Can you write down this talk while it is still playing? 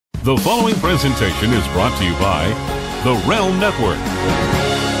The following presentation is brought to you by the Realm Network.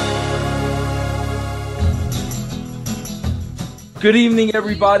 Good evening,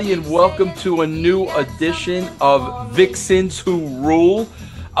 everybody, and welcome to a new edition of Vixens Who Rule.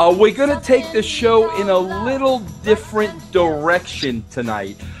 We're going to take the show in a little different direction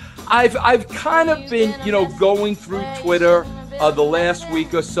tonight. I've kind of been, going through Twitter the last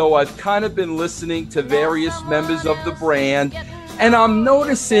week or so. I've kind of been listening to various members of the brand, and I'm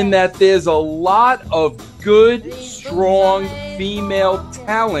noticing that there's a lot of good, strong female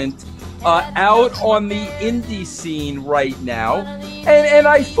talent out on the indie scene right now. And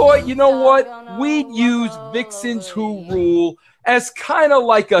I thought, you know what? We'd use Vixens Who Rule as kind of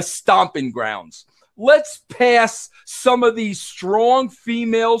like a stomping grounds. Let's pass some of these strong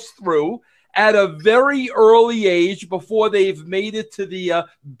females through at a very early age before they've made it to the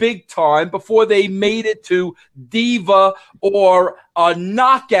big time, before they made it to diva or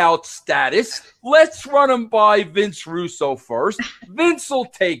knockout status. Let's run them by Vince Russo first. Vince will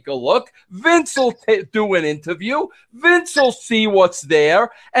take a look. Vince will do an interview. Vince will see what's there.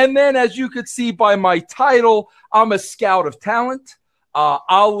 And then, as you could see by my title, I'm a scout of talent.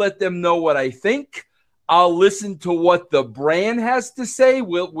 I'll let them know what I think. I'll listen to what the brand has to say.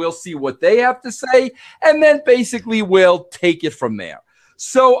 We'll see what they have to say, and then basically we'll take it from there.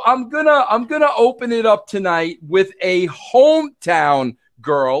 So I'm gonna open it up tonight with a hometown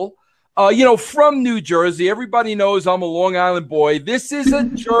girl, from New Jersey. Everybody knows I'm a Long Island boy. This is a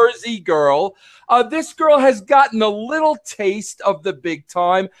Jersey girl. This girl has gotten a little taste of the big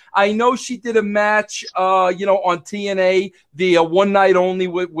time. I know she did a match, on TNA, the one night only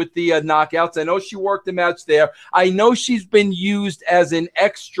with the knockouts. I know she worked a match there. I know she's been used as an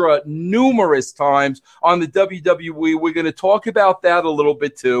extra numerous times on the WWE. We're going to talk about that a little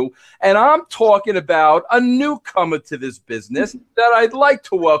bit too. And I'm talking about a newcomer to this business that I'd like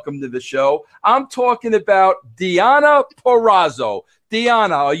to welcome to the show. I'm talking about Deonna Purrazzo.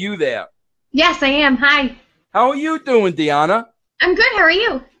 Deonna, are you there? Yes, I am. Hi. How are you doing, Deonna? I'm good. How are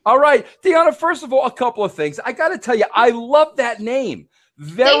you? All right. Deonna, first of all, a couple of things. I got to tell you, I love that name.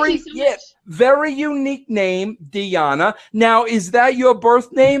 Thank you so much. Very unique name, Deonna. Now, is that your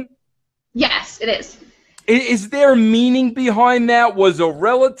birth name? Yes, it is. Is there meaning behind that? Was a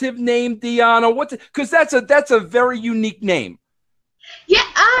relative named Deonna? Because that's a very unique name. Yeah.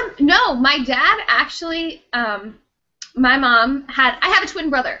 No, my dad actually. My mom I have a twin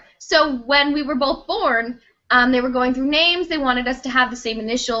brother. So when we were both born, they were going through names. They wanted us to have the same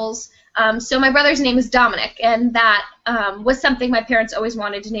initials. So my brother's name is Dominic, and that was something my parents always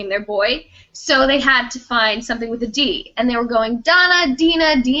wanted to name their boy. So they had to find something with a D, and they were going Donna,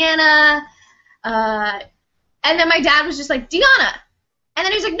 Dina, Deanna, and then my dad was just like, Deonna. And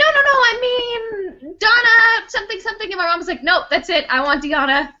then he was like, no, I mean Donna, something. And my mom was like, nope, that's it. I want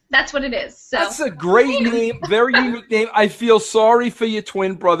Deonna. That's what it is. So. That's a great name, very unique name. I feel sorry for your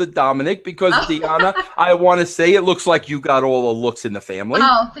twin brother, Dominic, because Deonna, I want to say it looks like you got all the looks in the family.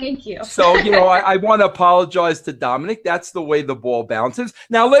 Oh, thank you. So, I want to apologize to Dominic. That's the way the ball bounces.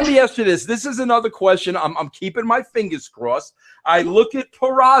 Now, let me ask you this. This is another question. I'm keeping my fingers crossed. I look at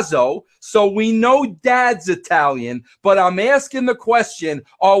Purrazzo, so we know Dad's Italian, but I'm asking the question,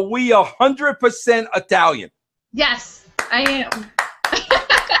 are we 100% Italian? Yes, I am.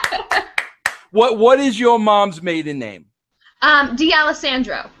 What is your mom's maiden name?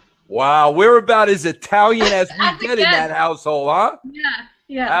 D'Alessandro. Wow, we're about as Italian as we get in that household, huh?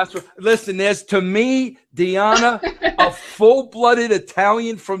 Yeah. Listen, there's, to me, Deonna, a full-blooded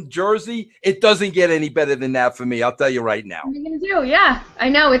Italian from Jersey. It doesn't get any better than that for me. I'll tell you right now. What are you gonna do? Yeah, I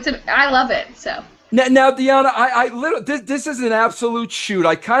know. I love it. So. Now, Deonna, this is an absolute shoot.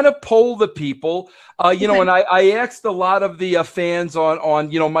 I kind of poll the people, and I asked a lot of the fans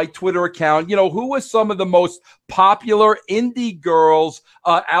on my Twitter account, who are some of the most popular indie girls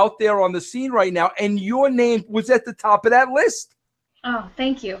out there on the scene right now, and your name was at the top of that list. Oh,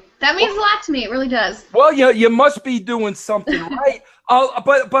 thank you. That means a lot to me. It really does. Well, you must be doing something right.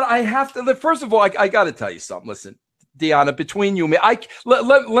 But I have to. First of all, I got to tell you something. Listen, Deonna, between you and me,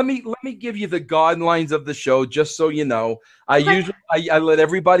 let me give you the guidelines of the show, just so you know. I let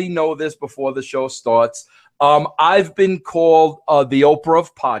everybody know this before the show starts. I've been called the Oprah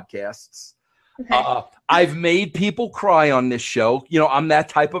of podcasts. Okay. I've made people cry on this show. I'm that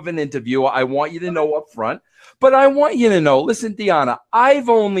type of an interviewer. I want you to know up front. But I want you to know, listen, Deonna, I've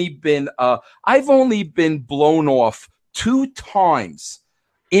only been blown off 2 times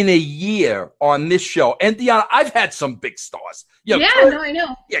in a year on this show. And Deonna, I've had some big stars. I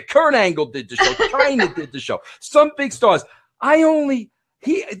know. Yeah, Kurt Angle did the show. China did the show. Some big stars.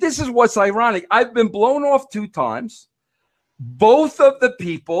 This is what's ironic. I've been blown off 2 times. Both of the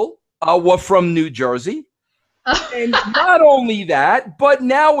people were from New Jersey. And not only that, but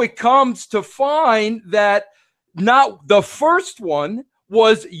now it comes to find that not the first one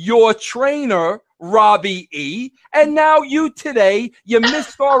was your trainer, Robbie E. And now you today, you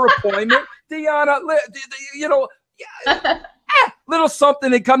missed our appointment. Deonna, you know, little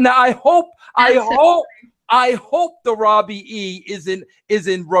something to come. Now, I hope the Robbie E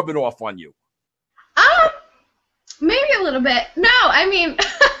isn't rubbing off on you. Maybe a little bit. No, I mean,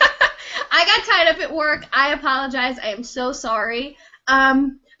 I got tied up at work. I apologize. I am so sorry. But now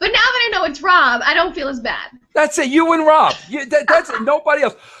that I know it's Rob, I don't feel as bad. That's it. You and Rob. That's it. Nobody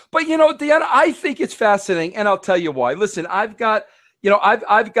else. But, you know, Deonna, I think it's fascinating, and I'll tell you why. Listen, I've got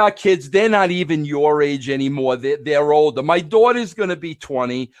kids. They're not even your age anymore. They're older. My daughter's going to be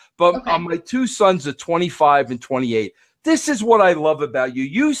 20, but my two sons are 25 and 28. This is what I love about you.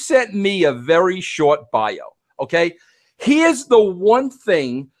 You sent me a very short bio, okay? Here's the one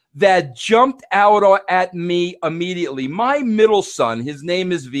thing that jumped out at me immediately. My middle son, his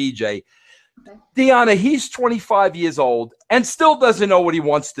name is VJ. Okay. Deonna, he's 25 years old and still doesn't know what he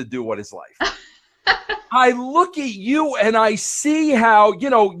wants to do with his life. I look at you and I see how, you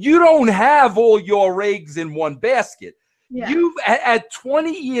know, you don't have all your eggs in one basket. Yeah. You've at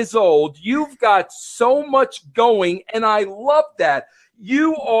 20 years old, you've got so much going, and I love that.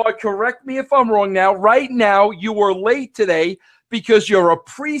 You are, correct me if I'm wrong now, right now you were late today because you're a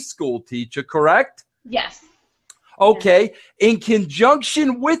preschool teacher, correct? Yes. Okay. In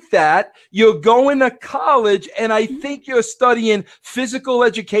conjunction with that, you're going to college, and I think you're studying physical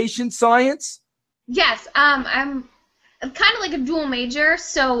education science. Yes. I'm kind of like a dual major.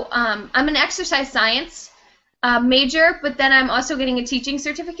 So I'm an exercise science major, but then I'm also getting a teaching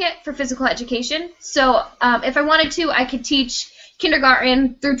certificate for physical education. So if I wanted to, I could teach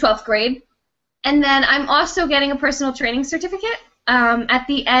kindergarten through 12th grade. And then I'm also getting a personal training certificate at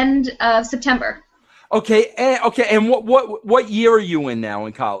the end of September. Okay. And what year are you in now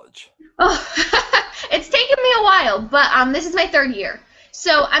in college? Oh, it's taken me a while, but this is my third year.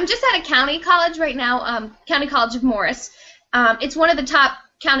 So I'm just at a county college right now, County College of Morris. It's one of the top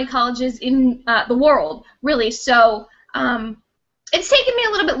county colleges in the world, really. So it's taken me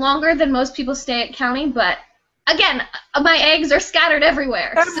a little bit longer than most people stay at county, but again, my eggs are scattered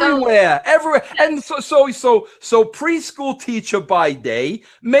everywhere. Everywhere. And so preschool teacher by day,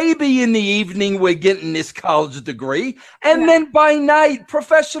 maybe in the evening we're getting this college degree, and then by night,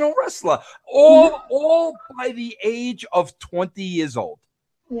 professional wrestler. All by the age of 20 years old.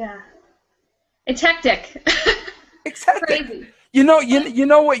 Yeah. It's hectic. It's hectic. Crazy. You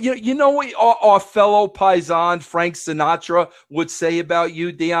know what our fellow paisan Frank Sinatra would say about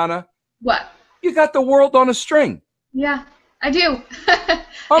you, Deonna? What? You got the world on a string. Yeah, I do.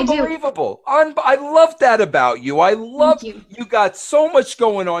 Unbelievable. I love that about you. I love you got so much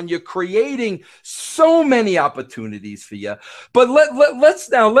going on. You're creating so many opportunities for you. But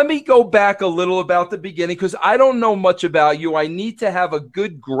let me go back a little about the beginning, because I don't know much about you. I need to have a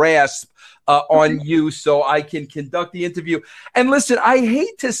good grasp on you so I can conduct the interview. And listen, I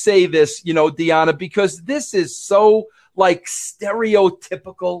hate to say this, you know, Deonna, because this is so like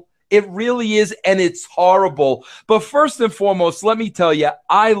stereotypical. It really is, and it's horrible. But first and foremost, let me tell you,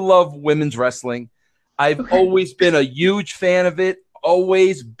 I love women's wrestling. I've always been a huge fan of it,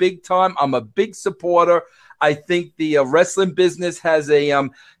 always, big time. I'm a big supporter. I think the wrestling business has a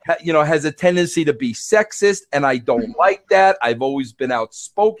tendency to be sexist, and I don't like that. I've always been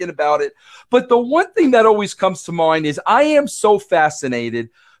outspoken about it. But the one thing that always comes to mind is I am so fascinated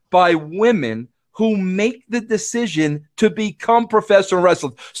by women who make the decision to become professional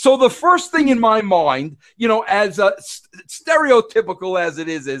wrestlers. So the first thing in my mind, you know, as stereotypical as it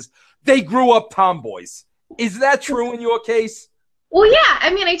is they grew up tomboys. Is that true in your case? Well, yeah.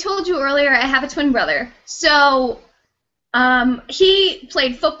 I mean, I told you earlier I have a twin brother. So he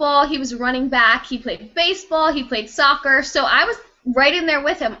played football. He was a running back. He played baseball. He played soccer. So I was right in there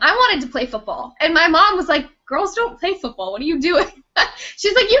with him. I wanted to play football. And my mom was like, girls don't play football. What are you doing?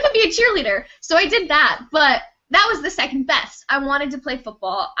 She's like, you can be a cheerleader. So I did that. But that was the second best. I wanted to play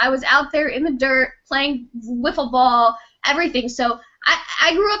football. I was out there in the dirt playing wiffle ball, everything. So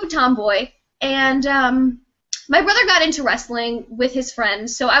I grew up a tomboy. And my brother got into wrestling with his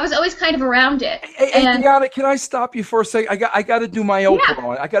friends, so I was always kind of around it. Hey, Deonna, can I stop you for a second? I got to do my Oprah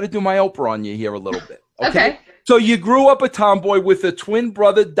on. I got to do my Oprah on you here a little bit. Okay. So you grew up a tomboy with a twin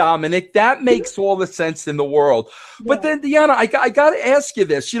brother, Dominic. That makes all the sense in the world. Yeah. But then, Deonna, I got to ask you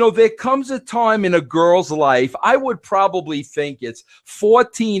this. You know, there comes a time in a girl's life, I would probably think it's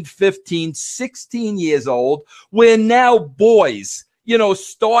 14, 15, 16 years old, where now boys, you know,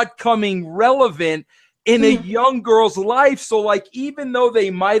 start coming relevant in a young girl's life. So like, even though they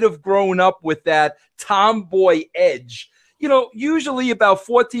might have grown up with that tomboy edge, you know, usually about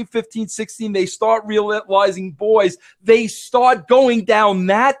 14, 15, 16, they start realizing boys, they start going down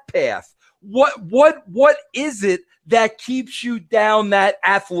that path. What is it that keeps you down that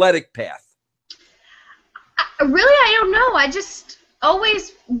athletic path? Really, I don't know. I just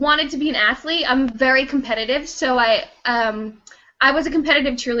always wanted to be an athlete. I'm very competitive, so I was a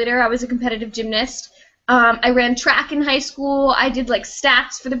competitive cheerleader. I was a competitive gymnast. I ran track in high school. I did like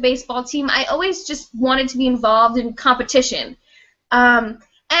stats for the baseball team. I always just wanted to be involved in competition. And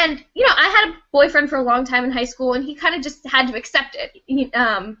you know, I had a boyfriend for a long time in high school, and he kind of just had to accept it.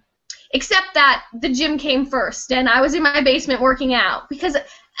 Except that the gym came first, and I was in my basement working out because,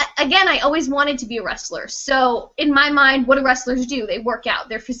 again, I always wanted to be a wrestler. So in my mind, what do wrestlers do? They work out.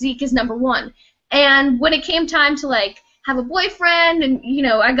 Their physique is number one. And when it came time to like have a boyfriend, and you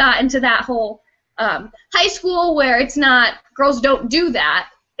know, I got into that whole high school where it's not, girls don't do that,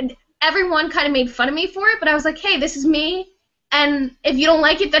 and everyone kind of made fun of me for it. But I was like, hey, this is me, and if you don't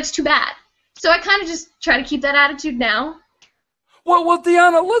like it, that's too bad. So I kind of just try to keep that attitude now. Well,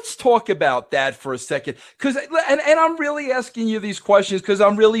 Deonna, let's talk about that for a second, because and I'm really asking you these questions because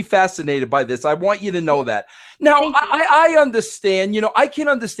I'm really fascinated by this. I want you to know that. Now, I understand, you know, I can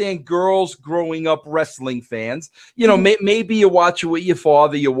understand girls growing up wrestling fans. You know, maybe you watch it with your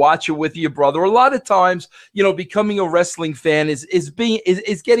father, you watch it with your brother. A lot of times, you know, becoming a wrestling fan is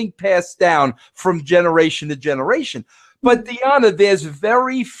getting passed down from generation to generation. But Deonna, there's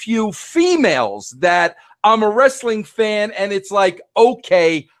very few females that I'm a wrestling fan, and it's like,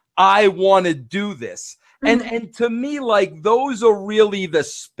 okay, I want to do this. And to me, like, those are really the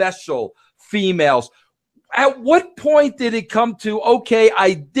special females. At what point did it come to, okay,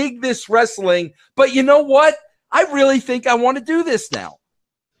 I dig this wrestling, but you know what? I really think I want to do this now.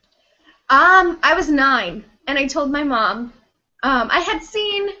 I was 9, and I told my mom. I had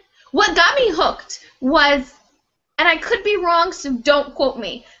seen, what got me hooked was, and I could be wrong, so don't quote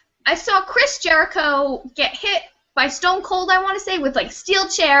me, I saw Chris Jericho get hit by Stone Cold, I want to say, with like steel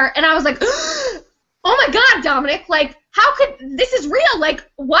chair, and I was like, oh my God, Dominic, like, how could, this is real, like,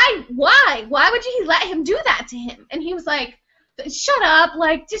 why would you let him do that to him? And he was like, shut up,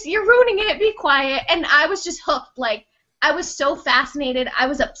 like, just, you're ruining it, be quiet. And I was just hooked, like, I was so fascinated, I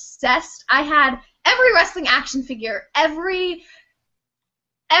was obsessed. I had every wrestling action figure, everything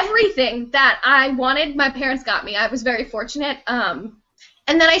that I wanted, my parents got me. I was very fortunate.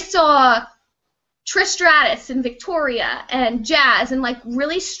 And then I saw Trish Stratus and Victoria and Jazz and like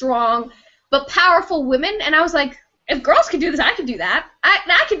really strong but powerful women, and I was like, if girls could do this, I could do that.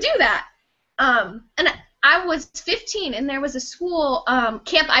 I could do that. And I was 15, and there was a school,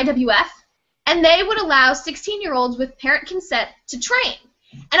 Camp IWF, and they would allow 16-year-olds with parent consent to train.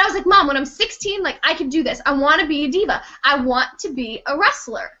 And I was like, Mom, when I'm 16, like, I could do this. I want to be a diva. I want to be a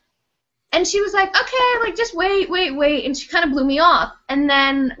wrestler. And she was like, okay, like, just wait, and she kind of blew me off. And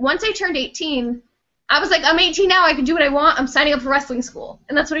then once I turned 18, I was like, I'm 18 now, I can do what I want, I'm signing up for wrestling school.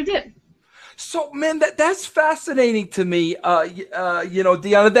 And that's what I did. So, man, that's fascinating to me, you know,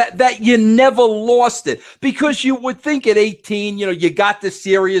 Deonna, that you never lost it, because you would think at 18, you know, you got the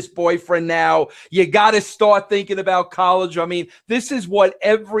serious boyfriend now, you got to start thinking about college. I mean, this is what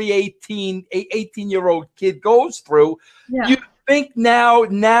every 18-year-old kid goes through. Yeah. You think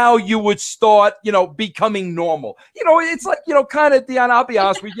now you would start, you know, becoming normal. You know, it's like, you know, kind of, Deonna, I'll be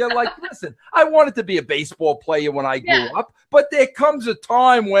honest with you, like, listen, I wanted to be a baseball player when I grew up, but there comes a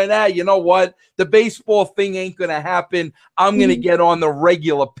time when, you know what, the baseball thing ain't going to happen. I'm going to get on the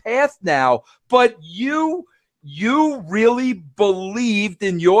regular path now. But you really believed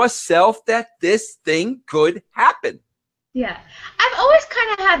in yourself that this thing could happen. Yeah. I've always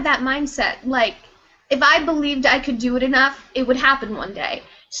kind of had that mindset, like, if I believed I could do it enough, it would happen one day.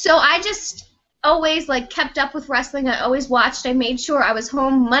 So I just always, like, kept up with wrestling. I always watched. I made sure I was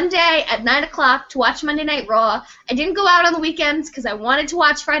home Monday at 9 o'clock to watch Monday Night Raw. I didn't go out on the weekends because I wanted to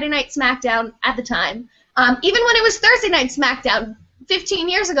watch Friday Night SmackDown at the time. Even when it was Thursday Night SmackDown 15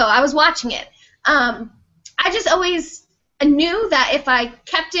 years ago, I was watching it. I just always knew that if I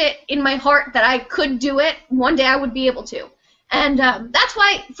kept it in my heart that I could do it, one day I would be able to. And that's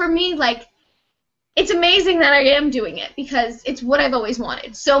why, for me, like, it's amazing that I am doing it, because it's what I've always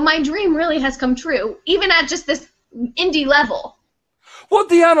wanted. So my dream really has come true, even at just this indie level. Well,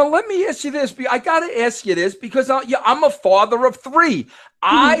 Deonna, let me ask you this. I got to ask you this because I'm a father of 3.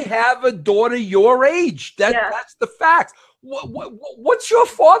 I have a daughter your age. That's the fact. What's your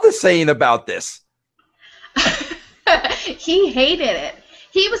father saying about this? He hated it.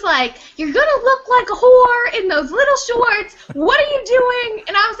 He was like, "You're gonna look like a whore in those little shorts. What are you doing?"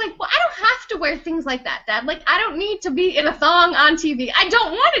 And I was like, "Well, I don't have to wear things like that, Dad. Like, I don't need to be in a thong on TV. I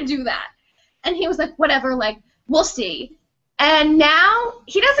don't want to do that." And he was like, "Whatever, like, we'll see." And now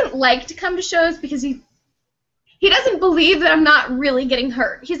he doesn't like to come to shows because he doesn't believe that I'm not really getting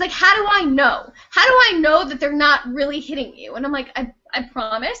hurt. He's like, "How do I know? How do I know that they're not really hitting you?" And I'm like, I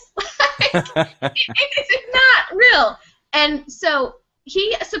promise. It's not real. And so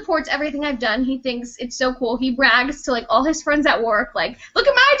he supports everything I've done. He thinks it's so cool. He brags to like all his friends at work, like, "Look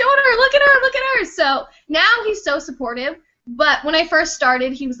at my daughter, look at her, look at her." So now he's so supportive. But when I first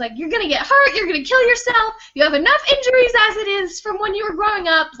started, he was like, "You're going to get hurt, you're going to kill yourself, you have enough injuries as it is from when you were growing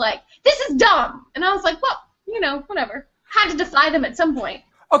up, like, this is dumb." And I was like, well, you know, whatever. Had to defy them at some point.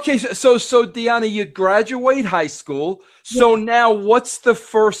 Okay, so Deonna, you graduate high school. So now what's the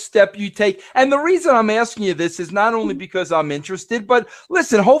first step you take? And the reason I'm asking you this is not only because I'm interested, but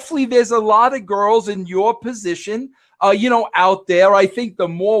listen, hopefully there's a lot of girls in your position, out there. I think the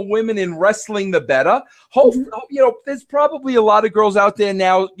more women in wrestling, the better. Hopefully, there's probably a lot of girls out there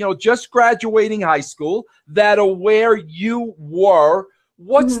now, just graduating high school that are where you were.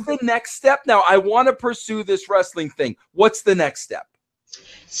 What's the next step now? I want to pursue this wrestling thing. What's the next step?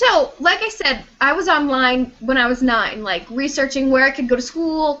 So, like I said, I was online when I was 9, like researching where I could go to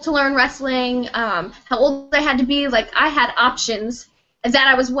school to learn wrestling, how old I had to be. Like, I had options that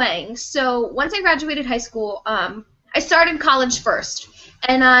I was weighing. So once I graduated high school, I started college first.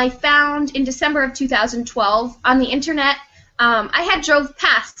 And I found in December of 2012 on the internet, I had drove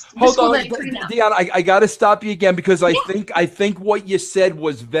past the school that I trained at. Deonna, I got to stop you again because I think what you said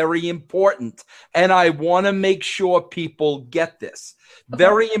was very important, and I want to make sure people get this. Okay.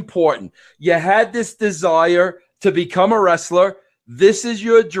 Very important. You had this desire to become a wrestler. This is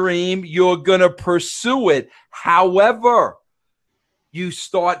your dream. You're going to pursue it. However, you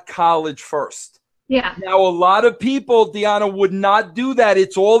start college first. Yeah. Now, a lot of people, Deonna, would not do that.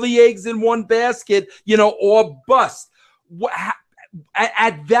 It's all the eggs in one basket, or bust.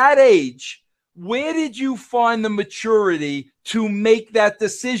 At that age, where did you find the maturity to make that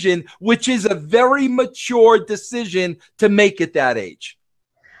decision, which is a very mature decision to make at that age?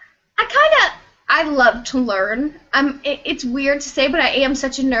 I love to learn. It's weird to say, but I am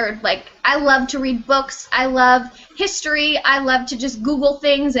such a nerd. Like, I love to read books. I love history. I love to just Google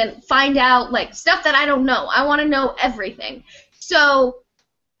things and find out, like, stuff that I don't know. I want to know everything. So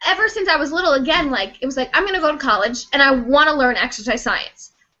ever since I was little, again, like, it was like, I'm going to go to college, and I want to learn exercise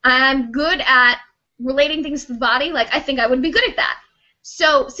science. I'm good at relating things to the body. Like, I think I would be good at that.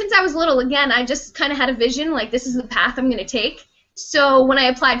 So since I was little, again, I just kind of had a vision, like, this is the path I'm going to take. So when I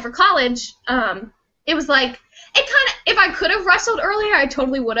applied for college, it was like, if I could have wrestled earlier, I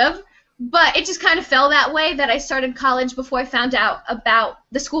totally would have. But it just kind of fell that way that I started college before I found out about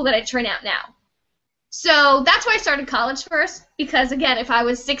the school that I train at now. So that's why I started college first, because, again, if I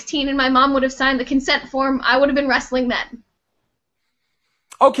was 16 and my mom would have signed the consent form, I would have been wrestling then.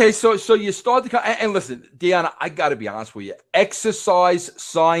 Okay, so you start and listen, Deonna, I got to be honest with you. Exercise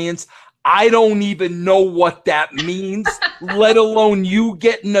science, I don't even know what that means, let alone you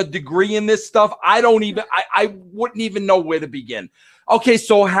getting a degree in this stuff. I wouldn't even know where to begin. Okay,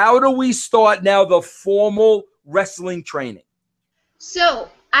 so how do we start now the formal wrestling training? So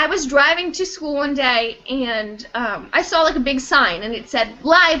I was driving to school one day, and I saw like a big sign, and it said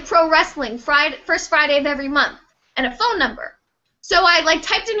live pro wrestling first Friday of every month, and a phone number. So I like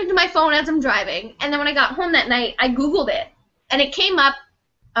typed it into my phone as I'm driving, and then when I got home that night, I Googled it, and it came up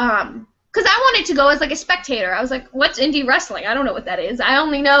because I wanted to go as like a spectator. I was like, what's indie wrestling? I don't know what that is. I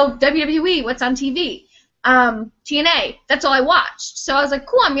only know WWE, what's on TV. TNA, that's all I watched. So I was like,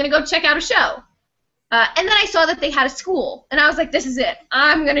 cool, I'm going to go check out a show. And then I saw that they had a school, and I was like, this is it.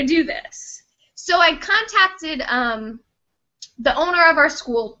 I'm going to do this. So I contacted the owner of our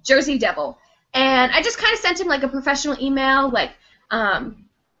school, Jersey Devil, and I just kind of sent him like a professional email, like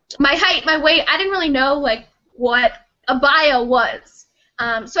my height, my weight. I didn't really know like what a bio was.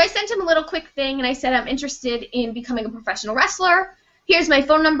 So I sent him a little quick thing, and I said, I'm interested in becoming a professional wrestler. Here's my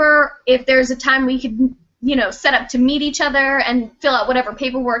phone number. If there's a time we could, set up to meet each other and fill out whatever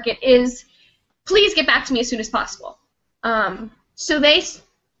paperwork it is, please get back to me as soon as possible. So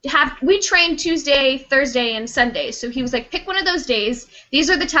we train Tuesday, Thursday, and Sunday. So he was like, pick one of those days. These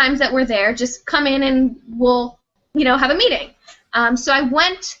are the times that we're there. Just come in and we'll, have a meeting. So I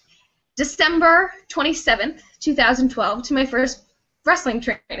went December 27th, 2012 to my first wrestling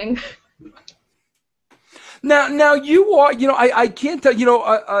training. Now you are, I can't tell,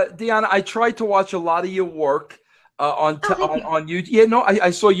 Deonna, I tried to watch a lot of your work. on YouTube. Yeah, no,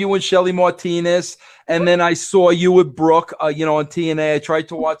 I saw you and Shelly Martinez, and then I saw you with Brooke, on TNA. I tried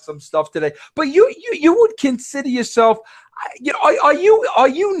to watch some stuff today, but you would consider yourself, are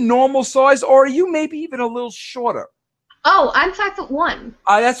you normal size, or are you maybe even a little shorter? Oh, I'm 5'1".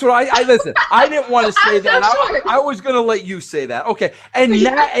 That's what I listen. I didn't want to say that. So I was going to let you say that. Okay, and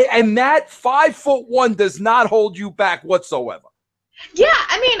that 5'1" does not hold you back whatsoever. Yeah,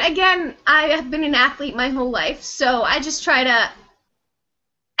 I mean, again, I have been an athlete my whole life, so I just try to, and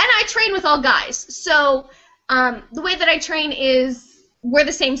I train with all guys. So the way that I train is we're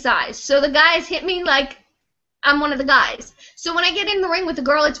the same size. So the guys hit me like I'm one of the guys. So when I get in the ring with a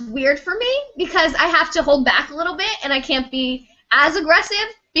girl, it's weird for me because I have to hold back a little bit and I can't be as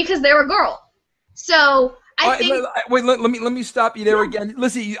aggressive because they're a girl. So I think. Wait, let me stop you there again.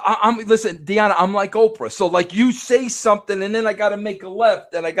 Listen, listen, Deonna, I'm like Oprah. So like you say something and then I got to make a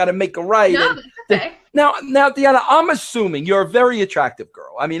left and I got to make a right. No, okay. Now, Deonna, I'm assuming you're a very attractive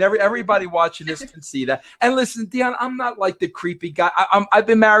girl. I mean, everybody watching this can see that. And listen, Deonna, I'm not like the creepy guy. I've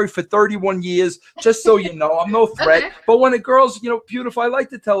been married for 31 years, just so you know. I'm no threat. Okay. But when a girl's, beautiful, I like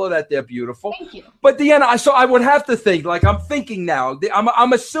to tell her that they're beautiful. Thank you. But Deonna, so I would have to think, like I'm thinking now,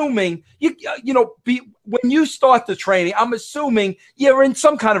 I'm assuming, when you start the training, I'm assuming you're in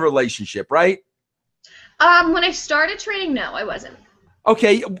some kind of relationship, right? When I started training, no, I wasn't.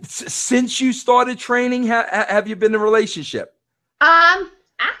 Okay, since you started training, have you been in a relationship?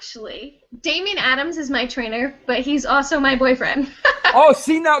 Actually, Damian Adams is my trainer, but he's also my boyfriend. Oh,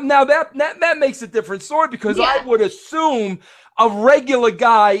 see, now that makes a different story because I would assume a regular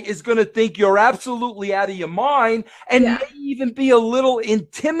guy is going to think you're absolutely out of your mind and may even be a little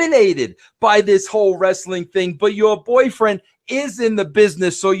intimidated by this whole wrestling thing, but your boyfriend is in the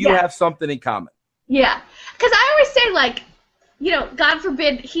business, so you have something in common. Yeah, because I always say, like, God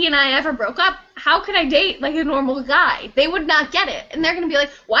forbid he and I ever broke up, how could I date like a normal guy? They would not get it. And they're going to be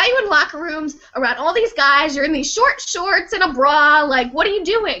like, why are you in locker rooms around all these guys? You're in these short shorts and a bra. Like, what are you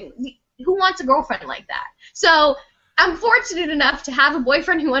doing? Who wants a girlfriend like that? So I'm fortunate enough to have a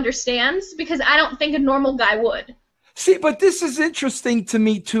boyfriend who understands because I don't think a normal guy would. See, but this is interesting to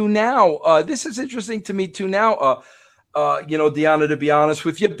me too now. Deonna, to be honest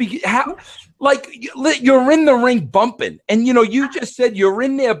with you, you're in the ring bumping, and you just said you're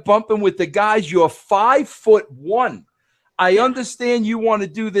in there bumping with the guys. You're 5'1". I understand you want to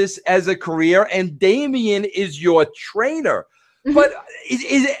do this as a career, and Damian is your trainer. Mm-hmm. But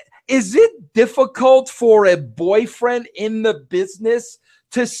is it difficult for a boyfriend in the business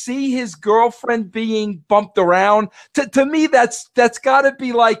to see his girlfriend being bumped around? To me, that's got to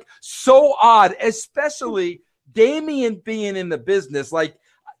be like so odd, especially Damian being in the business. Like,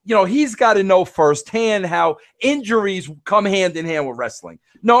 he's got to know firsthand how injuries come hand in hand with wrestling.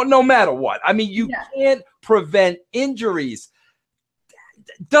 No matter what. I mean, you can't prevent injuries.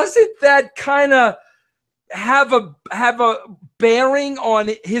 Doesn't that kind of have a bearing on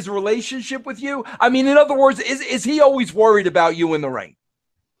his relationship with you? I mean, in other words, is he always worried about you in the ring?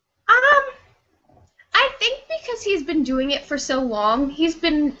 I think because he's been doing it for so long, he's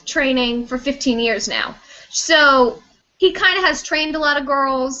been training for 15 years now. So he kind of has trained a lot of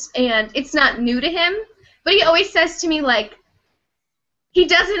girls, and it's not new to him. But he always says to me, like, he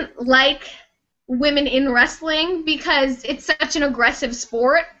doesn't like women in wrestling because it's such an aggressive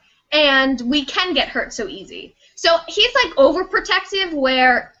sport, and we can get hurt so easy. So he's, like, overprotective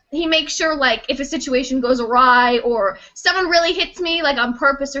where he makes sure, like, if a situation goes awry or someone really hits me, like, on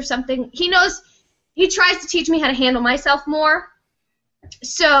purpose or something, he tries to teach me how to handle myself more.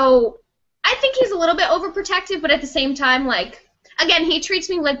 So I think he's a little bit overprotective, but at the same time, like, again, he treats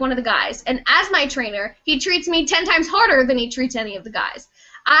me like one of the guys. And as my trainer, he treats me 10 times harder than he treats any of the guys.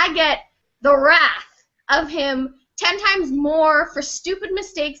 I get the wrath of him 10 times more for stupid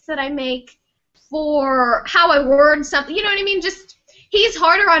mistakes that I make, for how I word something. You know what I mean? Just, he's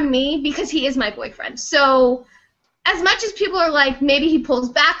harder on me because he is my boyfriend. So as much as people are like, maybe he pulls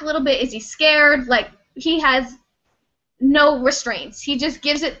back a little bit, is he scared? Like, he has no restraints. He just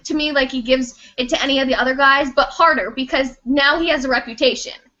gives it to me like he gives it to any of the other guys, but harder because now he has a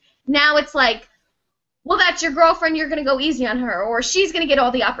reputation. Now it's like, well, that's your girlfriend, you're going to go easy on her, or she's going to get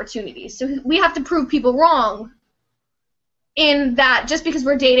all the opportunities. So we have to prove people wrong in that just because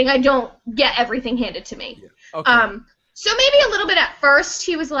we're dating, I don't get everything handed to me. Yeah. Okay. So maybe a little bit at first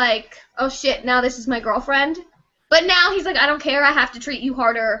he was like, oh shit, now this is my girlfriend. But now he's like, I don't care, I have to treat you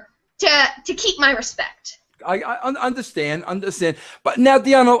harder to keep my respect. I understand. But now,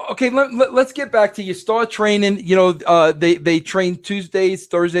 Deonna, okay, let's get back to you. Start training. They train Tuesdays,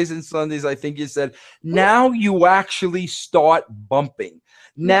 Thursdays, and Sundays, I think you said. Now you actually start bumping.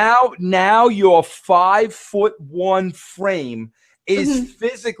 Now your 5'1" frame is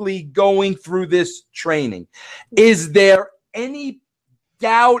physically going through this training. Is there any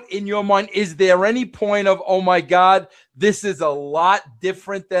doubt in your mind? Is there any point of, oh my God, this is a lot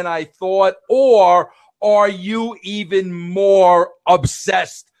different than I thought? Or are you even more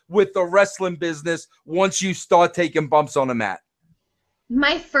obsessed with the wrestling business once you start taking bumps on the mat?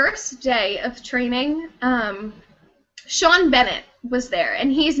 My first day of training, Sean Bennett was there,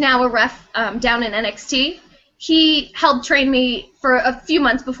 and he's now a ref down in NXT. He helped train me for a few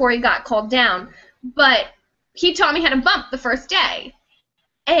months before he got called down, but he taught me how to bump the first day.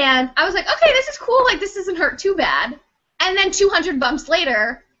 And I was like, okay, this is cool. Like, this doesn't hurt too bad. And then 200 bumps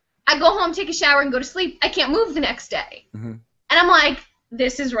later, I go home, take a shower, and go to sleep. I can't move the next day. And I'm like,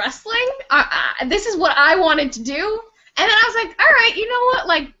 this is wrestling? This is what I wanted to do? And then I was like, all right, you know what?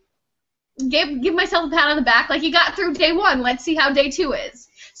 Like, give myself a pat on the back. Like, you got through day one. Let's see how day two is.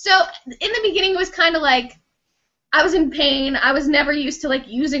 So in the beginning, it was kind of like I was in pain. I was never used to, like,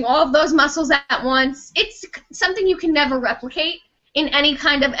 using all of those muscles at once. It's something you can never replicate in any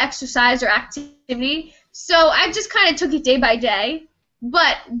kind of exercise or activity. So I just kind of took it day by day.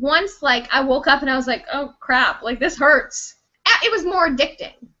 But once, like, I woke up and I was like, oh, crap, like, this hurts. It was more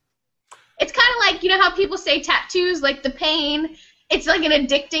addicting. It's kind of like, you know how people say tattoos, like, the pain, it's like an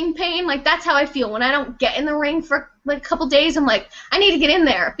addicting pain. Like, that's how I feel when I don't get in the ring for, like, a couple days. I'm like, I need to get in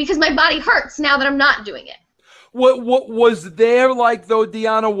there because my body hurts now that I'm not doing it. What was there, like, though,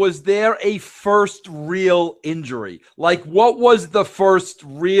 Deonna, was there a first real injury? Like, what was the first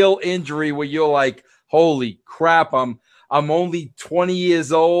real injury where you're like, holy crap, I'm only 20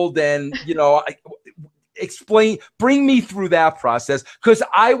 years old, and, you know, bring me through that process, because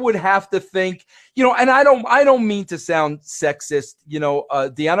I would have to think, you know, and I don't mean to sound sexist, you know,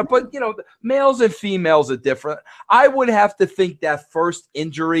 Deonna, but, you know, males and females are different. I would have to think that first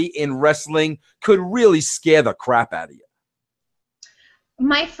injury in wrestling could really scare the crap out of you.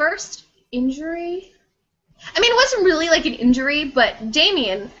 My first injury, I mean, it wasn't really like an injury, but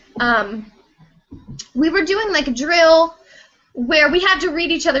Damien, we were doing like a drill where we had to read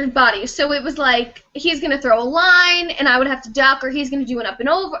each other's bodies. So it was like, he's going to throw a line, and I would have to duck, or he's going to do an up and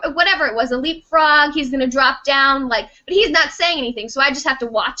over, whatever it was, a leapfrog, he's going to drop down, like, but he's not saying anything, so I just have to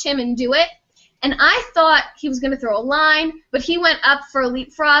watch him and do it. And I thought he was going to throw a line, but he went up for a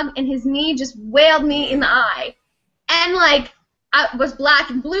leapfrog, and his knee just whaled me in the eye. And, like, I was black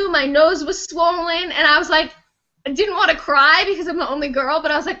and blue, my nose was swollen, and I was like, I didn't want to cry because I'm the only girl,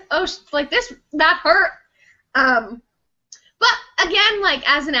 but I was like, oh, like, that hurt. But again, like,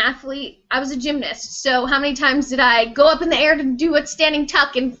 as an athlete, I was a gymnast, so how many times did I go up in the air to do a standing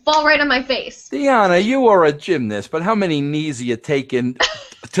tuck and fall right on my face? Deonna, you are a gymnast, but how many knees are you taking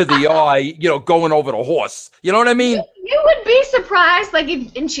to the eye, you know, going over the horse? You know what I mean? You would be surprised, like,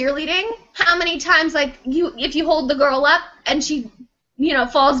 in cheerleading, how many times, like, if you hold the girl up and she, you know,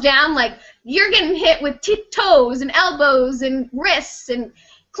 falls down, like, you're getting hit with toes and elbows and wrists and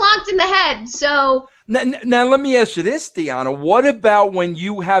clonked in the head, so... Now, let me ask you this, Deonna. What about when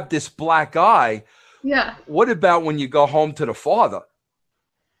you have this black eye? Yeah. What about when you go home to the father?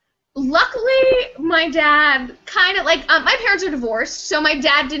 Luckily, my dad kind of, like, my parents are divorced, so my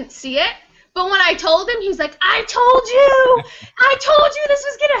dad didn't see it. But when I told him, he's like, I told you this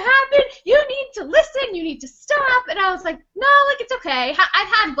was going to happen. You need to listen. You need to stop. And I was like, no, like, it's okay. I've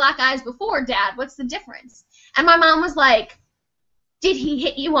had black eyes before, Dad. What's the difference? And my mom was like, did he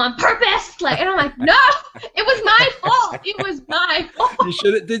hit you on purpose? Like, and I'm like, no, it was my fault. It was my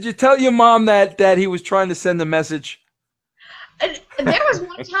fault. Did you tell your mom that he was trying to send a message? There was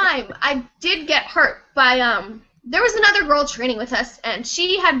one time I did get hurt by, there was another girl training with us, and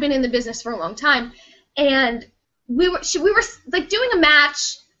she had been in the business for a long time, and we were like doing a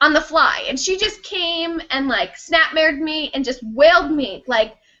match on the fly, and she just came and like snap-mared me and just wailed me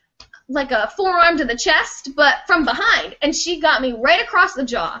like a forearm to the chest, but from behind. And she got me right across the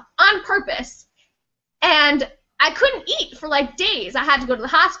jaw on purpose. And I couldn't eat for like days. I had to go to the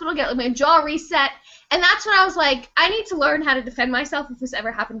hospital, get like, my jaw reset. And that's when I was like, I need to learn how to defend myself if this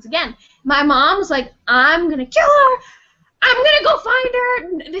ever happens again. My mom was like, I'm going to kill her. I'm going to go find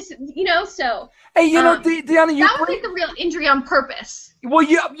her. This, you know, so. Hey, you know, Deonna, that was like the real injury on purpose. Well,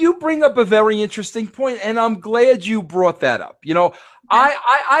 you bring up a very interesting point, and I'm glad you brought that up. You know,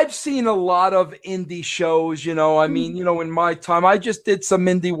 I've seen a lot of indie shows, you know. I mean, you know, in my time, I just did some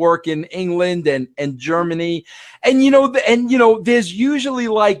indie work in England and Germany. And, you know, there's usually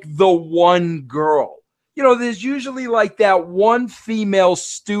like the one girl. You know, there's usually like that one female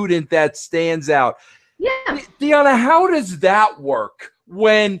student that stands out. Yeah. Deonna, how does that work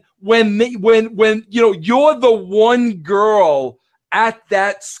when you know, you're the one girl at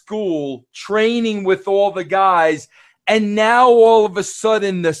that school training with all the guys, and now all of a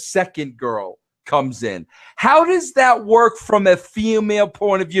sudden the second girl comes in. How does that work from a female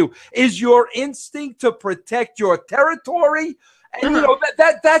point of view? Is your instinct to protect your territory? And you know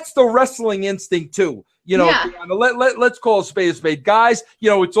that's the wrestling instinct too. You know, let's call a spade a spade. Guys, you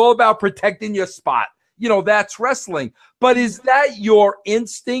know, it's all about protecting your spot. You know, that's wrestling. But is that your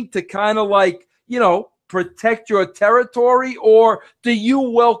instinct to kind of like, you know, protect your territory, or do you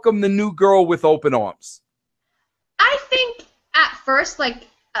welcome the new girl with open arms? I think at first, like,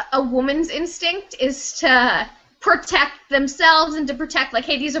 a woman's instinct is to protect themselves and to protect, like,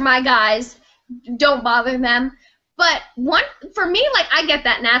 hey, these are my guys, don't bother them. But for me, like, I get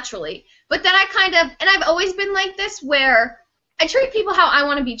that naturally. But then I kind of, and I've always been like this, where I treat people how I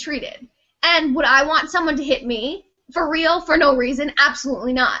want to be treated. And would I want someone to hit me for real, for no reason?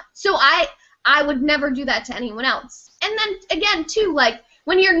 Absolutely not. So I would never do that to anyone else. And then, again, too, like,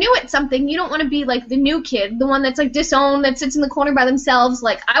 when you're new at something, you don't want to be, like, the new kid, the one that's, like, disowned, that sits in the corner by themselves.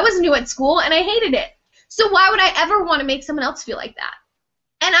 Like, I was new at school, and I hated it. So why would I ever want to make someone else feel like that?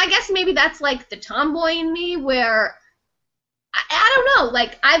 And I guess maybe that's, like, the tomboy in me, where, I don't know,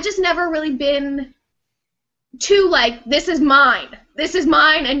 like, I've just never really been too, like, this is mine,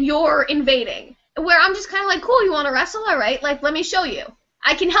 and you're invading. Where I'm just kind of like, cool, you want to wrestle? All right, like, let me show you.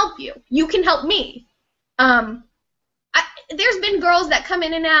 I can help you. You can help me. There's been girls that come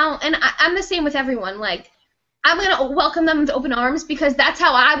in and out, and I'm the same with everyone. Like, I'm going to welcome them with open arms because that's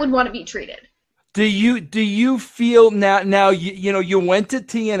how I would want to be treated. Do you feel now you know, you went to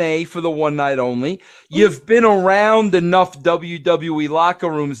TNA for the one night only. You've been around enough WWE locker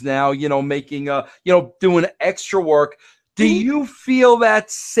rooms now, you know, making you know, doing extra work. Do you feel that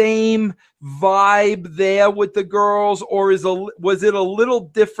same vibe there with the girls, or was it a little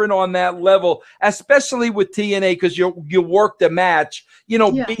different on that level, especially with TNA because you worked a match, you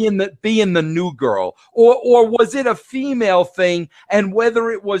know, being the new girl, or was it a female thing, and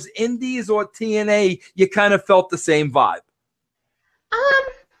whether it was Indies or TNA, you kind of felt the same vibe?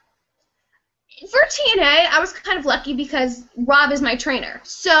 For TNA, I was kind of lucky because Rob is my trainer.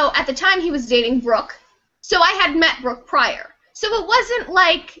 So at the time he was dating Brooke. So I had met Brooke prior. So it wasn't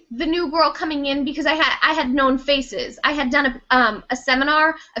like the new girl coming in because I had known faces. I had done a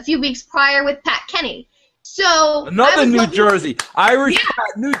seminar a few weeks prior with Pat Kenny. So another New Jersey, Irish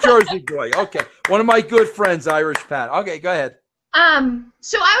Pat, New Jersey boy. Okay, one of my good friends, Irish Pat. Okay, go ahead.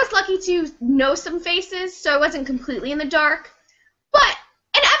 So I was lucky to know some faces, so I wasn't completely in the dark.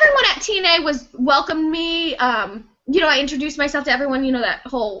 And everyone at TNA welcomed me. You know, I introduced myself to everyone, you know, that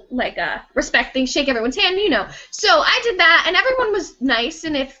whole, like, respect thing, shake everyone's hand, you know. So I did that, and everyone was nice,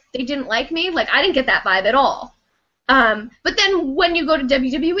 and if they didn't like me, like, I didn't get that vibe at all. But then when you go to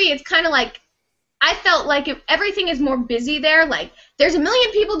WWE, it's kind of like, I felt like everything is more busy there. Like, there's a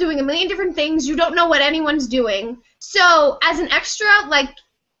million people doing a million different things. You don't know what anyone's doing. So as an extra, like,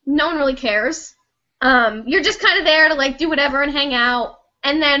 no one really cares. You're just kind of there to, like, do whatever and hang out.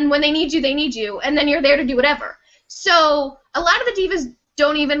 And then when they need you, and then you're there to do whatever. So a lot of the divas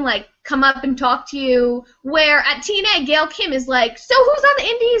don't even, like, come up and talk to you, where at TNA, Gail Kim is like, so who's on the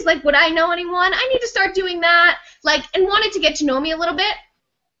indies? Like, would I know anyone? I need to start doing that. Like, and wanted to get to know me a little bit,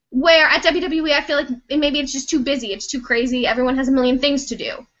 where at WWE, I feel like maybe it's just too busy. It's too crazy. Everyone has a million things to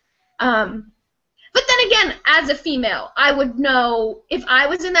do. But then again, as a female, I would know if I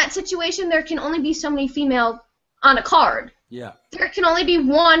was in that situation, there can only be so many female on a card. Yeah. There can only be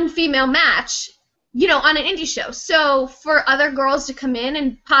one female match, you know, on an indie show. So for other girls to come in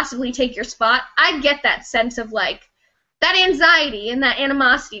and possibly take your spot, I get that sense of, like, that anxiety and that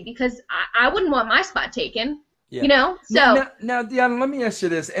animosity because I wouldn't want my spot taken. Yeah. You know, so now, Deonna, let me ask you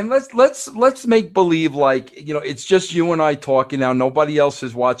this, and let's make believe like, you know, it's just you and I talking now. Nobody else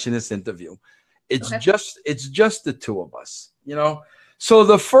is watching this interview. It's just the two of us, you know. So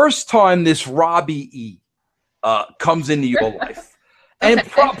the first time this Robbie E comes into your life, and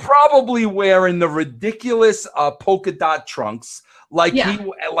probably wearing the ridiculous polka dot trunks like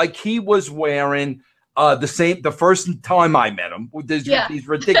he was wearing. The first time I met him, these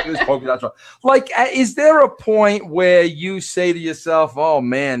ridiculous polka dots. Like, is there a point where you say to yourself, "Oh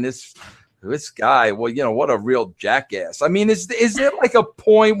man, this guy, well, you know, what a real jackass"? I mean, is there like a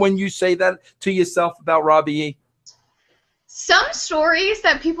point when you say that to yourself about Robbie E? Some stories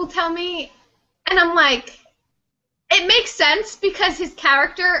that people tell me, and I'm like, it makes sense because his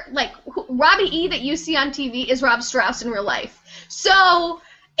character, like Robbie E that you see on TV, is Rob Strauss in real life. So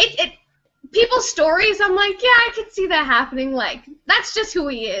people's stories, I'm like, yeah, I could see that happening. Like, that's just who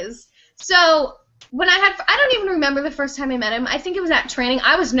he is. So when I don't even remember the first time I met him. I think it was at training.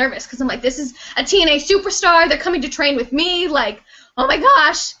 I was nervous because I'm like, this is a TNA superstar. They're coming to train with me. Like, oh my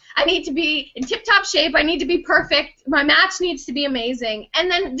gosh, I need to be in tip-top shape. I need to be perfect. My match needs to be amazing. And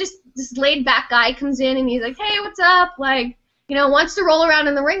then just this laid-back guy comes in, and he's like, hey, what's up? Like, you know, wants to roll around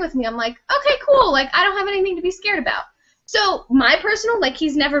in the ring with me. I'm like, okay, cool. Like, I don't have anything to be scared about. So my personal, like,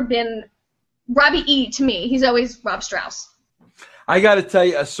 he's never been Robbie E to me. He's always Rob Strauss. I got to tell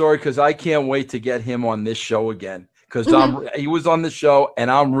you a story because I can't wait to get him on this show again. Because he was on the show, and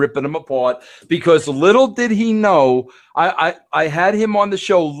I'm ripping him apart. Because little did he know, I had him on the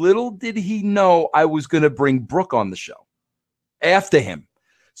show. Little did he know I was going to bring Brooke on the show after him.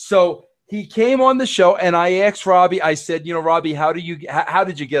 So he came on the show, and I asked Robbie. I said, you know, Robbie, how did you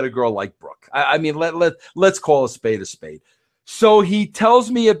get a girl like Brooke? I mean, let's call a spade a spade. So he tells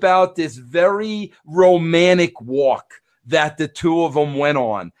me about this very romantic walk that the two of them went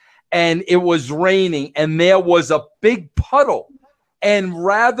on. And it was raining, and there was a big puddle. And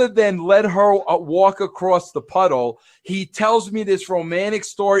rather than let her walk across the puddle, he tells me this romantic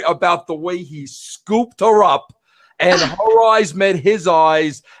story about the way he scooped her up, and her eyes met his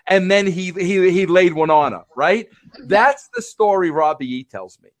eyes, and then he laid one on her, right? That's the story Robbie E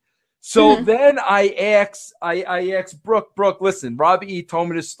tells me. So then I asked Brooke, listen, Robbie E told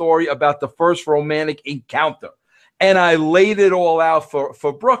me the story about the first romantic encounter. And I laid it all out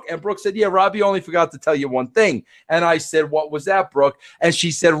for Brooke. And Brooke said, yeah, Robbie only forgot to tell you one thing. And I said, what was that, Brooke? And she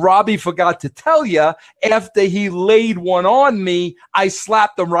said, Robbie forgot to tell you after he laid one on me, I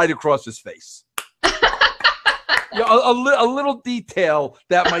slapped him right across his face. You know, a little detail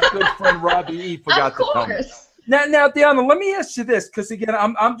that my good friend Robbie E forgot to tell me. Now, Deonna, let me ask you this, because again,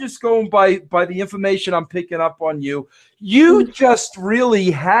 I'm just going by the information I'm picking up on you. You just really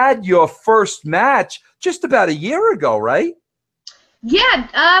had your first match just about a year ago, right? Yeah.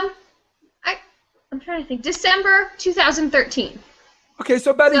 I'm trying to think. December 2013. Okay,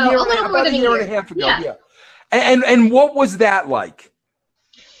 so about a year and a half ago. Yeah. And what was that like?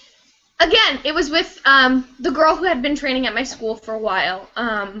 Again, it was with the girl who had been training at my school for a while.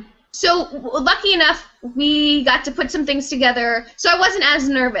 So lucky enough, we got to put some things together. So I wasn't as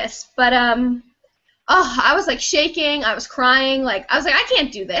nervous, but I was like shaking. I was crying. Like I was like, I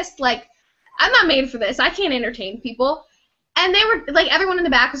can't do this. Like I'm not made for this. I can't entertain people. And they were like, everyone in the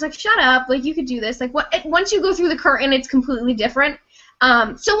back was like, shut up. Like you could do this. Like once you go through the curtain, it's completely different.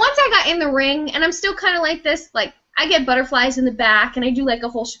 So once I got in the ring, and I'm still kind of like this, like I get butterflies in the back, and I do like a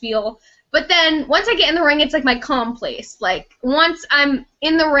whole spiel. But then once I get in the ring, it's like my calm place. Like once I'm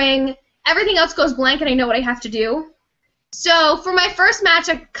in the ring, everything else goes blank and I know what I have to do. So for my first match,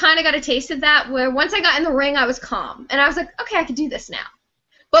 I kind of got a taste of that, where once I got in the ring, I was calm. And I was like, okay, I can do this now.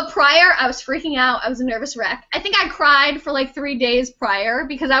 But prior, I was freaking out. I was a nervous wreck. I think I cried for like 3 days prior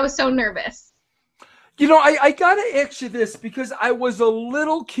because I was so nervous. You know, I got to ask you this because I was a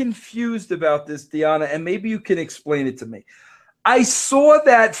little confused about this, Deonna, and maybe you can explain it to me. I saw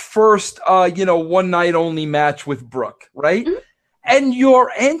that first, one night only match with Brooke, right? Mm-hmm. And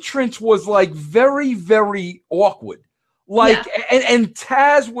your entrance was like very, very awkward. Like, yeah. and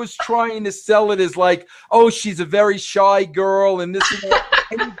Taz was trying to sell it as like, oh, she's a very shy girl and this and that.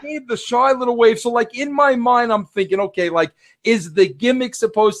 And you gave the shy little wave. So like in my mind, I'm thinking, okay, like, is the gimmick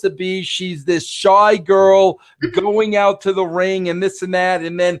supposed to be she's this shy girl going out to the ring and this and that,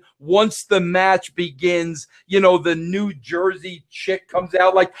 and then once the match begins, the New Jersey chick comes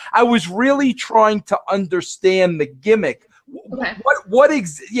out? Like, I was really trying to understand the gimmick. Okay.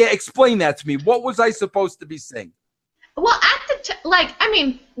 Explain that to me. What was I supposed to be saying? Well, I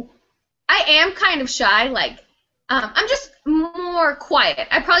am kind of shy. Like, I'm just more quiet.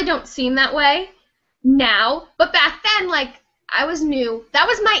 I probably don't seem that way now, but back then, like, I was new. That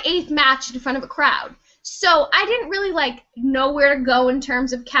was my 8th match in front of a crowd. So I didn't really, like, know where to go in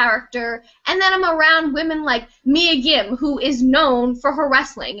terms of character. And then I'm around women like Mia Yim, who is known for her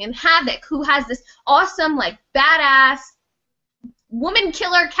wrestling, and Havoc, who has this awesome, like, badass woman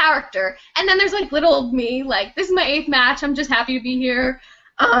killer character. And then there's, like, little old me, like, this is my 8th match. I'm just happy to be here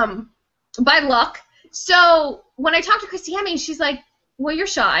by luck. So when I talked to Christy Hemming, she's like, well, you're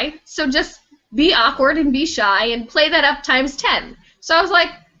shy, so just be awkward and be shy and play that up times 10. So I was like,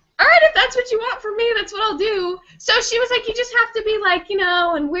 all right, if that's what you want from me, that's what I'll do. So she was like, you just have to be like,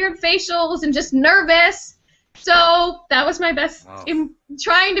 and weird facials and just nervous. So that was my best in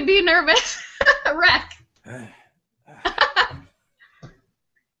trying to be nervous wreck.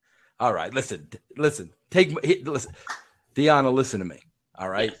 All right, listen. Deonna, listen to me. All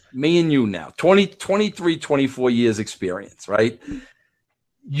right, me and you now, 23, 24 years experience, right?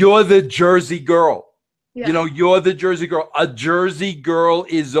 You're the Jersey girl. Yeah. You're the Jersey girl. A Jersey girl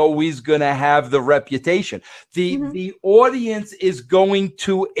is always going to have the reputation. The audience is going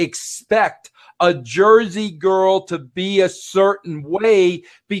to expect a Jersey girl to be a certain way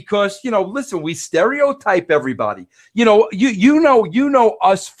because, you know, listen, we stereotype everybody. You know, you know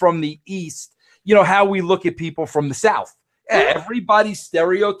us from the East, you know, how we look at people from the South. Everybody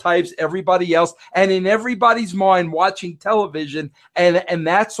stereotypes everybody else, and in everybody's mind watching television, and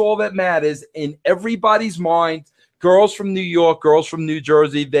that's all that matters. In everybody's mind, girls from New York, girls from New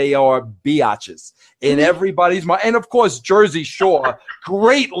Jersey, they are biatches in everybody's mind. And of course, Jersey Shore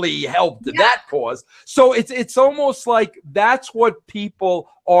greatly helped that cause. So it's almost like that's what people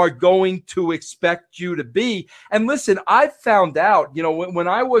are going to expect you to be. And listen, I found out, you know, when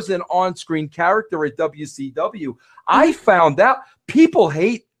I was an on-screen character at WCW, I found out people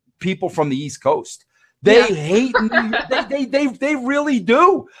hate people from the East Coast. They hate New York. They really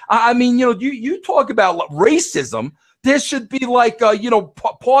do. I mean, you know, you talk about racism. There should be like, you know,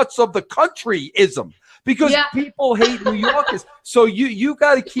 parts of the countryism because people hate New Yorkers. So you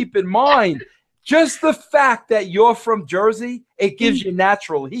got to keep in mind just the fact that you're from Jersey, it gives you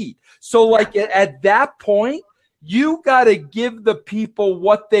natural heat. So like at that point, you got to give the people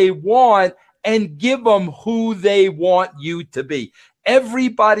what they want and give them who they want you to be.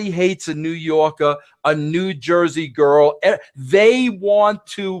 Everybody hates a New Yorker, a New Jersey girl. They want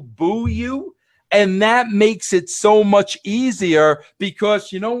to boo you, and that makes it so much easier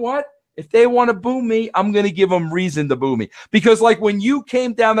because you know what? If they want to boo me, I'm going to give them reason to boo me. Because like when you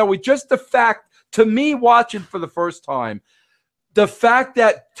came down there with just the fact, to me watching for the first time, the fact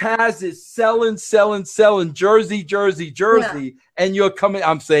that Taz is selling Jersey, and you're coming,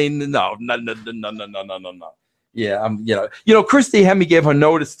 I'm saying no. Yeah, you know, Christy Hemme gave her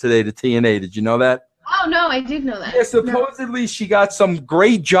notice today to TNA. Did you know that? Oh no, I did know that. Yeah, supposedly she got some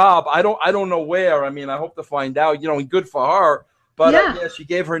great job. I don't know where. I mean, I hope to find out. You know, and good for her. But yeah, she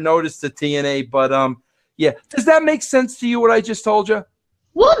gave her notice to TNA. But yeah, does that make sense to you? What I just told you?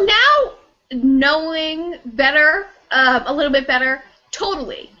 Well, now knowing better, a little bit better,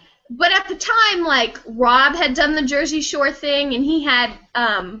 totally. But at the time, like Rob had done the Jersey Shore thing, and he had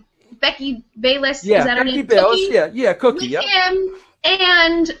Becky Bayless. Yeah, is that her Becky name? Bayless. Cookie, Yeah, Cookie. with him,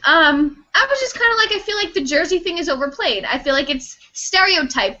 and I was just kind of like, I feel like the Jersey thing is overplayed. I feel like it's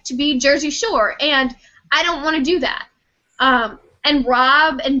stereotyped to be Jersey Shore, and I don't want to do that. And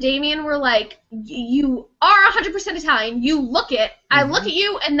Rob and Damien were like, you are 100% Italian. You look it. I look at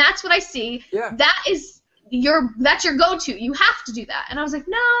you, and that's what I see. Yeah. That's your go-to. You have to do that. And I was like,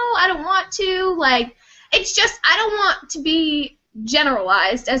 no, I don't want to. Like, it's just I don't want to be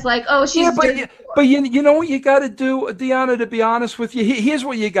generalized as like, oh, she's but you know what you got to do, Deonna, to be honest with you, here's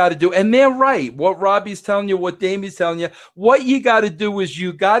what you got to do, and they're right, what Robbie's telling you, what Damien's telling you. What you got to do is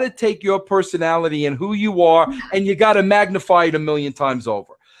you got to take your personality and who you are, and you got to magnify it 1,000,000 times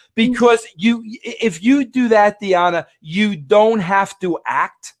over, because if you do that, Deonna, you don't have to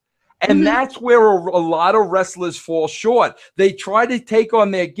act. And that's where a lot of wrestlers fall short. They try to take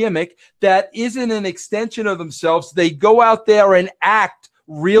on their gimmick that isn't an extension of themselves. They go out there and act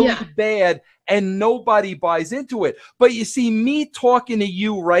really bad, and nobody buys into it. But you see, me talking to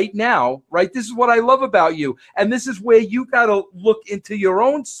you right now, right? This is what I love about you. And this is where you got to look into your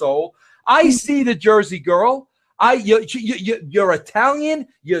own soul. I see the Jersey girl. You're Italian,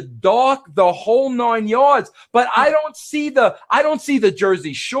 you're dark, the whole 9 yards. But I don't see the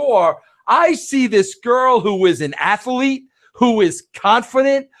Jersey Shore. I see this girl who is an athlete, who is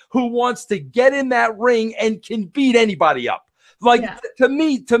confident, who wants to get in that ring and can beat anybody up. Like to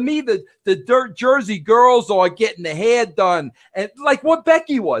me, the Jersey girls are getting the hair done, and like what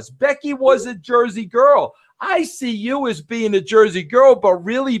Becky was. Becky was a Jersey girl. I see you as being a Jersey girl, but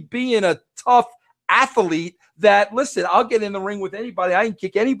really being a tough athlete. That, listen, I'll get in the ring with anybody. I can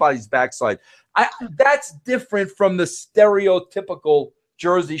kick anybody's backside. That's different from the stereotypical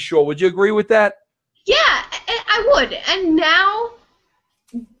Jersey Shore. Would you agree with that? Yeah, I would. And now,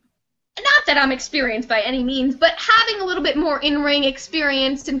 not that I'm experienced by any means, but having a little bit more in-ring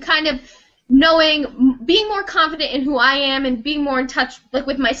experience and kind of knowing, being more confident in who I am and being more in touch like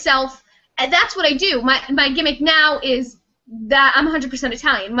with myself, and that's what I do. My gimmick now is that I'm 100%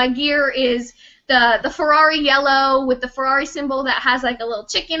 Italian. My gear is the Ferrari yellow with the Ferrari symbol that has like a little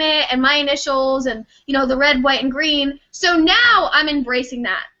chick in it, and my initials, and you know, the red, white, and green. So now I'm embracing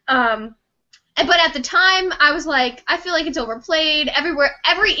that. But at the time, I was like, I feel like it's overplayed. Everywhere,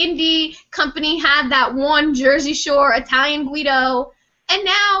 every indie company had that one Jersey Shore Italian Guido, and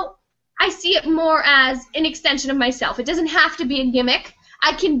now I see it more as an extension of myself. It doesn't have to be a gimmick.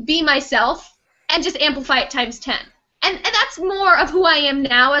 I can be myself and just amplify it times 10. And that's more of who I am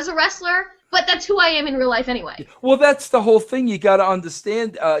now as a wrestler. but that's who I am in real life anyway. Well, that's the whole thing. You got to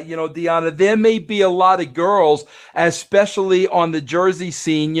understand, Deonna, there may be a lot of girls, especially on the Jersey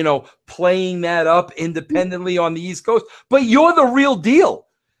scene, playing that up independently on the East Coast, but you're the real deal.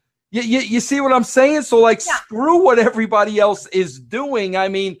 You see what I'm saying? So, screw what everybody else is doing. I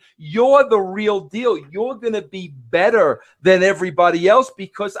mean, you're the real deal. You're going to be better than everybody else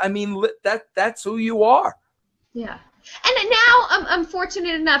because, I mean, that's who you are. Yeah. And now I'm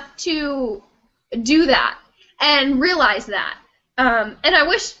fortunate enough to do that and realize that. And I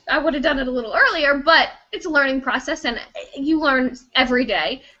wish I would have done it a little earlier, but it's a learning process, and you learn every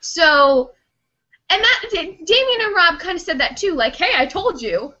day. So... And Damien and Rob kind of said that too, like, hey, I told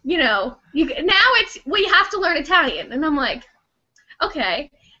you, now it's, well, you have to learn Italian. And I'm like, okay.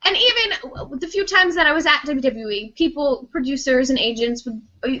 And even the few times that I was at WWE, producers and agents,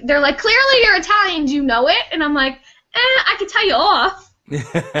 they're like, clearly you're Italian, do you know it? And I'm like, I could tell you off. And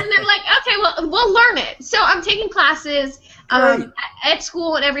they're like, okay, well, we'll learn it. So I'm taking classes at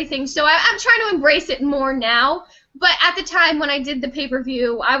school and everything. So I'm trying to embrace it more now. But at the time when I did the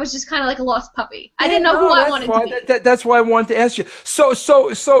pay-per-view, I was just kind of like a lost puppy. I didn't know who I wanted to be. That's why I wanted to ask you. So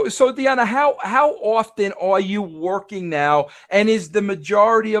Deonna, how often are you working now? And is the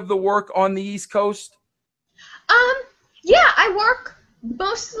majority of the work on the East Coast? Yeah, I work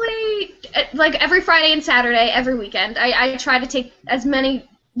mostly like every Friday and Saturday, every weekend. I try to take as many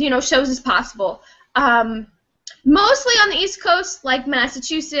shows as possible. Mostly on the East Coast, like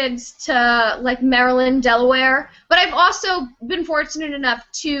Massachusetts to like Maryland, Delaware. But I've also been fortunate enough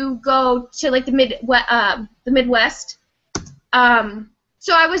to go to like the Midwest.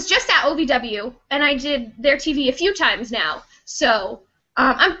 So I was just at OVW, and I did their TV a few times now. So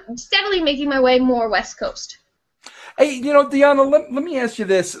I'm steadily making my way more West Coast. Hey, Deonna, let me ask you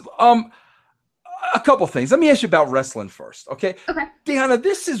this. A couple things. Let me ask you about wrestling first, okay? Okay. Deonna,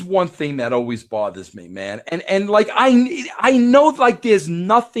 this is one thing that always bothers me, man. And like I know like there's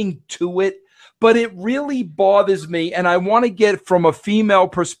nothing to it, but it really bothers me, and I want to get from a female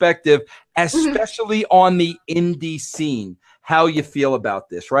perspective, especially on the indie scene, how you feel about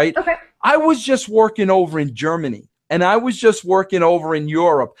this, right? Okay. I was just working over in Germany. And I was just working over in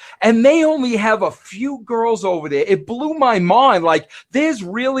Europe, and they only have a few girls over there. It blew my mind. Like, there's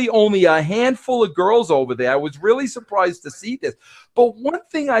really only a handful of girls over there. I was really surprised to see this. But one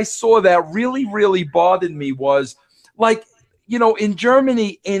thing I saw that really, really bothered me was, like, in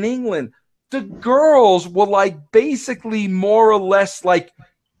Germany, in England, the girls were, like, basically more or less, like,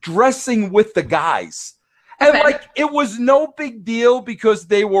 dressing with the guys. And, like, it was no big deal because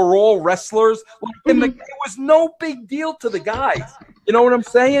they were all wrestlers. Like, and it was no big deal to the guys. You know what I'm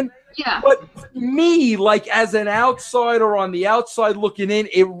saying? Yeah. But me, like, as an outsider on the outside looking in,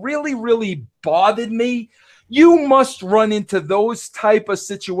 it really, really bothered me. You must run into those type of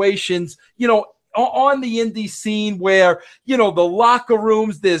situations, on the indie scene where, the locker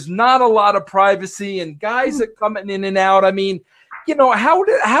rooms, there's not a lot of privacy and guys are coming in and out. I mean, how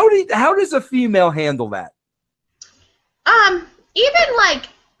does a female handle that? Even like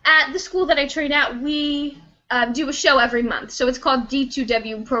at the school that I train at, we do a show every month. So it's called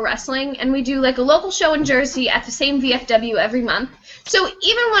D2W Pro Wrestling, and we do like a local show in Jersey at the same VFW every month. So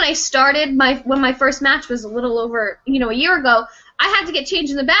even when I started, when my first match was a little over, a year ago, I had to get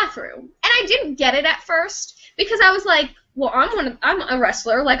changed in the bathroom, and I didn't get it at first because I was like, well, I'm a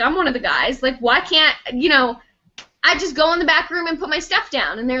wrestler, like I'm one of the guys, like why can't I just go in the back room and put my stuff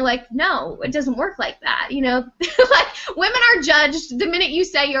down? And they're like, no, it doesn't work like that. Like, women are judged the minute you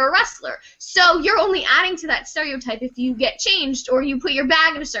say you're a wrestler. So you're only adding to that stereotype if you get changed or you put your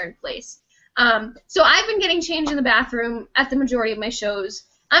bag in a certain place. So I've been getting changed in the bathroom at the majority of my shows.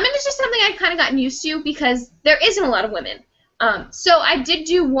 And it's just something I've kind of gotten used to because there isn't a lot of women. So I did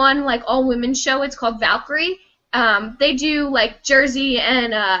do one, like, all-women show. It's called Valkyrie. They do, like, Jersey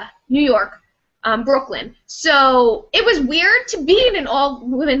and New York. Brooklyn. So it was weird to be in an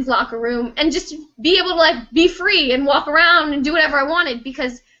all-women's locker room and just be able to, like, be free and walk around and do whatever I wanted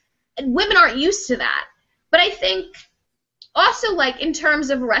because women aren't used to that. But I think also, like, in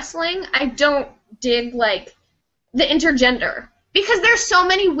terms of wrestling, I don't dig, like, the intergender because there's so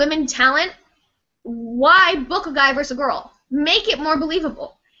many women talent. Why book a guy versus a girl? Make it more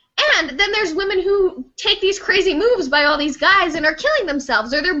believable. And then there's women who take these crazy moves by all these guys and are killing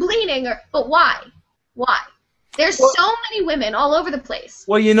themselves or they're bleeding. But why? Why? There's so many women all over the place.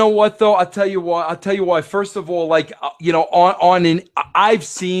 Well, you know what, though? I'll tell you why. First of all, like, I've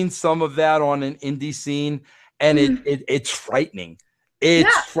seen some of that on an indie scene, and it's frightening.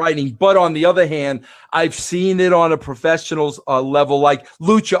 It's frightening. But on the other hand, I've seen it on a professional's level, like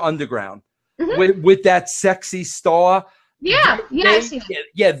Lucha Underground, with that sexy star. Yeah, I've seen it.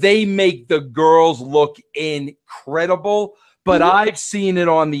 Yeah, they make the girls look incredible. But I've seen it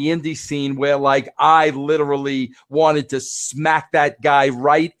on the indie scene where, like, I literally wanted to smack that guy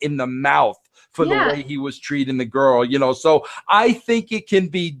right in the mouth for the way he was treating the girl, you know. So I think it can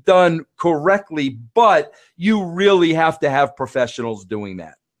be done correctly, but you really have to have professionals doing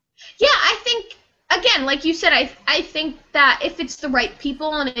that. Yeah, I think, again, like you said, I think that if it's the right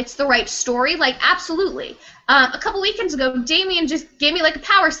people and it's the right story, like, absolutely. A couple weekends ago, Damien just gave me, like, a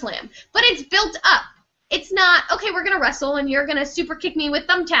power slam, but it's built up. It's not, okay, we're going to wrestle and you're going to super kick me with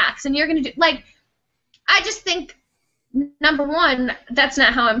thumbtacks and you're going to do, like, I just think, number one, that's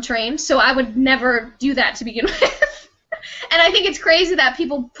not how I'm trained, so I would never do that to begin with. And I think it's crazy that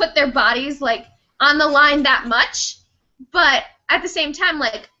people put their bodies, like, on the line that much, but at the same time,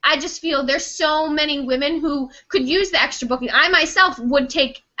 like, I just feel there's so many women who could use the extra booking. I myself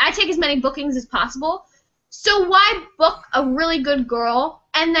take as many bookings as possible, so why book a really good girl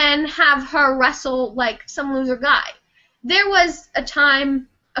and then have her wrestle like some loser guy? There was a time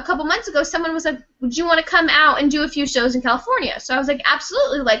a couple months ago, someone was like, would you want to come out and do a few shows in California? So I was like,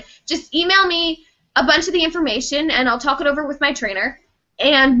 absolutely. Like, just email me a bunch of the information and I'll talk it over with my trainer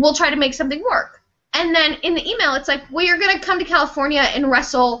and we'll try to make something work. And then in the email, it's like, well, you're going to come to California and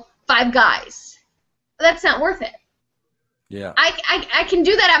wrestle 5 guys. That's not worth it. Yeah. I can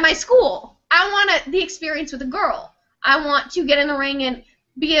do that at my school. I want the experience with a girl. I want to get in the ring and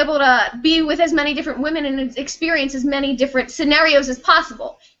be able to be with as many different women and experience as many different scenarios as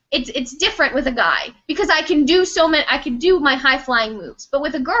possible. It's different with a guy because I can do I can do my high flying moves. But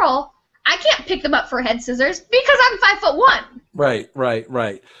with a girl, I can't pick them up for head scissors because I'm 5'1".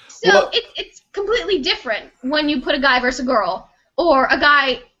 Right. So well, it's completely different when you put a guy versus a girl or a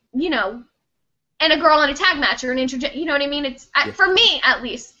guy, you know, and a girl in a tag match or an you know what I mean? For me at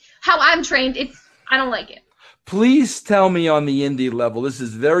least, how I'm trained, I don't like it. Please tell me on the indie level. This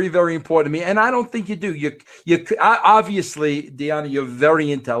is very, very important to me, and I don't think you do. You obviously, Deonna, you're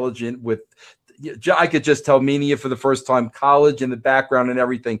very intelligent. I could just tell meeting you for the first time, college and the background and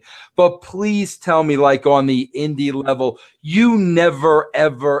everything. But please tell me, like on the indie level, you never,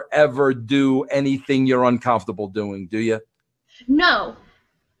 ever, ever do anything you're uncomfortable doing, do you? No,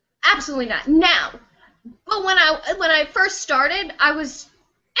 absolutely not. Now, but when I first started, I was.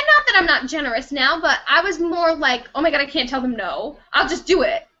 And not that I'm not generous now, but I was more like, oh my God, I can't tell them no. I'll just do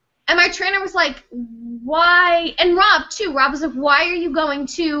it. And my trainer was like, why? And Rob, too. Rob was like, why are you going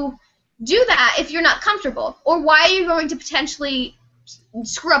to do that if you're not comfortable? Or why are you going to potentially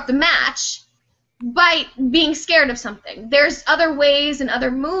screw up the match by being scared of something? There's other ways and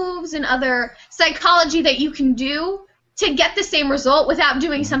other moves and other psychology that you can do to get the same result without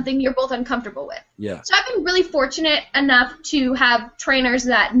doing something you're both uncomfortable with. Yeah. So I've been really fortunate enough to have trainers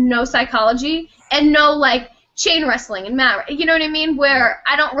that know psychology and know, like, chain wrestling and mat, you know what I mean, where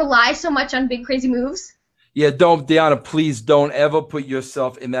I don't rely so much on big crazy moves. Yeah, Deonna, please don't ever put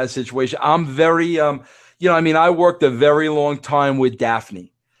yourself in that situation. I'm very, you know, I mean, I worked a very long time with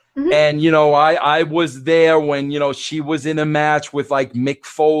Daphne. Mm-hmm. And, you know, I was there when, you know, she was in a match with, like, Mick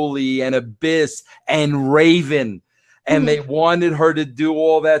Foley and Abyss and Raven. And they wanted her to do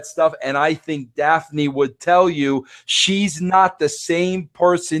all that stuff. And I think Daphne would tell you she's not the same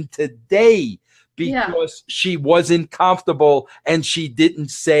person today because she wasn't comfortable and she didn't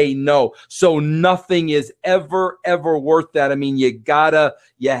say no. So nothing is ever, ever worth that. I mean, you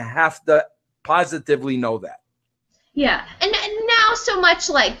have to positively know that. Yeah. And now so much,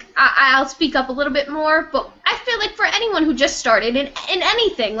 like, I'll speak up a little bit more, but I feel like for anyone who just started in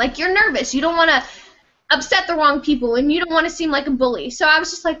anything, like, you're nervous. You don't want to upset the wrong people, and you don't want to seem like a bully. So I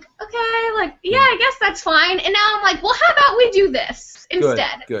was just like, okay, like, yeah, I guess that's fine. And now I'm like, well, how about we do this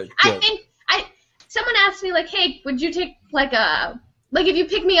instead? Good. I think someone asked me, like, hey, would you take, like, if you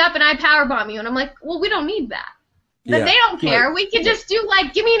pick me up and I powerbomb you? And I'm like, well, we don't need that. But they don't care. Good. We can just do,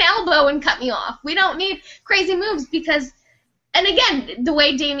 like, give me an elbow and cut me off. We don't need crazy moves because, and again, the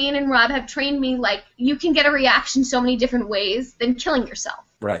way Damien and Rob have trained me, like, you can get a reaction so many different ways than killing yourself.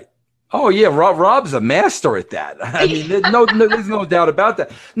 Right. Oh, yeah, Rob's a master at that. I mean, there's no doubt about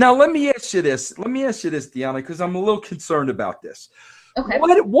that. Now, let me ask you this, Deonna, because I'm a little concerned about this. Okay.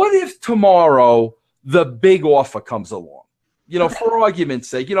 What if tomorrow the big offer comes along? You know, for argument's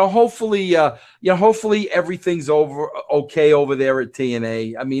sake, you know, hopefully everything's okay over there at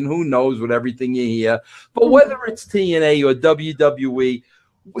TNA. I mean, who knows with everything you hear. But whether it's TNA or WWE,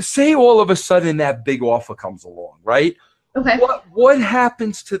 say all of a sudden that big offer comes along, right? Okay. What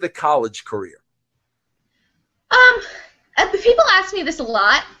happens to the college career? People ask me this a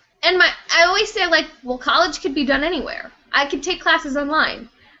lot, and I always say, like, well, college could be done anywhere. I could take classes online.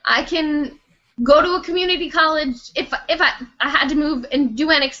 I can go to a community college. If I had to move and do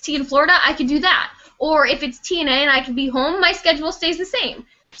NXT in Florida, I could do that. Or if it's TNA and I could be home, my schedule stays the same.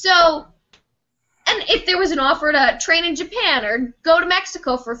 So, and if there was an offer to train in Japan or go to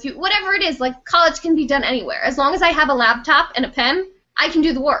Mexico for a few, whatever it is, like college can be done anywhere. As long as I have a laptop and a pen, I can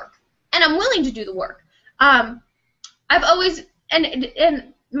do the work. And I'm willing to do the work. I've always,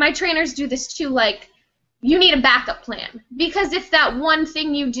 and my trainers do this too, like, you need a backup plan. Because if that one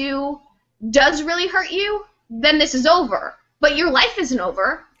thing you do does really hurt you, then this is over. But your life isn't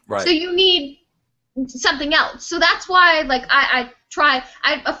over. Right. So you need something else. So that's why, like, I'm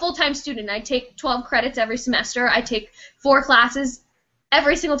a full-time student. I take 12 credits every semester. I take 4 classes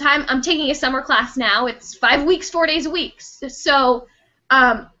every single time. I'm taking a summer class now. It's 5 weeks, 4 days a week. So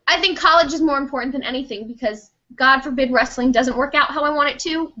I think college is more important than anything because, God forbid, wrestling doesn't work out how I want it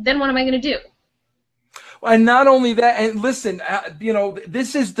to, then what am I going to do? And not only that, and listen,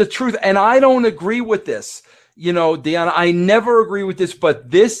 this is the truth, and I don't agree with this. Deonna, I never agree with this, but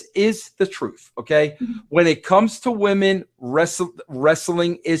this is the truth, okay? Mm-hmm. When it comes to women,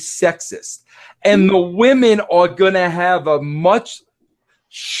 wrestling is sexist. And the women are going to have a much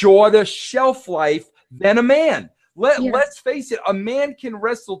shorter shelf life than a man. Let's face it, a man can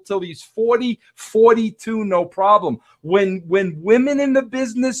wrestle till he's 40, 42, no problem. When women in the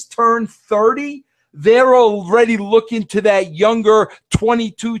business turn 30, they're already looking to that younger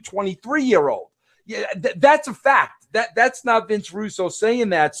 22, 23-year-old. Yeah, that's a fact. That's not Vince Russo saying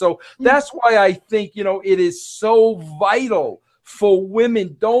that. So that's why I think, it is so vital for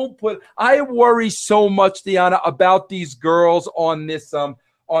women. I worry so much, Deonna, about these girls on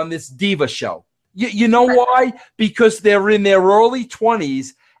this Diva show. You know why? Because they're in their early 20s,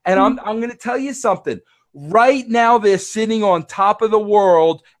 and I'm going to tell you something. Right now, they're sitting on top of the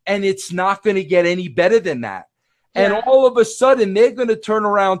world, and it's not going to get any better than that. Yeah. And all of a sudden, they're going to turn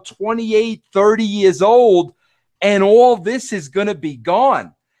around 28, 30 years old, and all this is going to be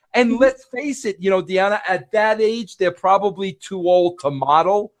gone. And let's face it, Deonna, at that age, they're probably too old to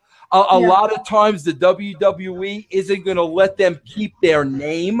model. A lot of times, the WWE isn't going to let them keep their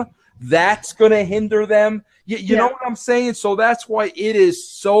name. That's going to hinder them. You know what I'm saying? So that's why it is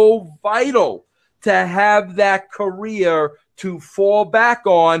so vital to have that career to fall back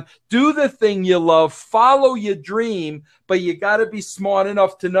on, do the thing you love, follow your dream, but you got to be smart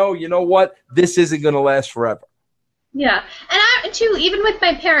enough to know, you know what, this isn't going to last forever. Yeah, and too, even with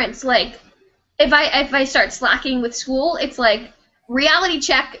my parents, like, if I start slacking with school, it's like, reality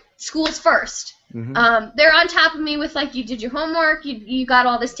check, school's first. Mm-hmm. They're on top of me with, like, you did your homework, you got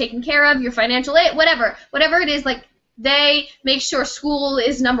all this taken care of, your financial aid, whatever it is, like, they make sure school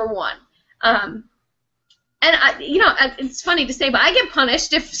is number one. And it's funny to say, but I get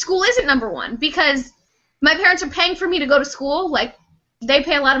punished if school isn't number one because my parents are paying for me to go to school. Like, they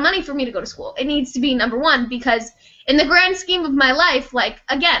pay a lot of money for me to go to school. It needs to be number one because in the grand scheme of my life, like,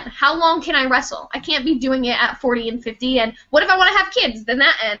 again, how long can I wrestle? I can't be doing it at 40 and 50. And what if I want to have kids? Then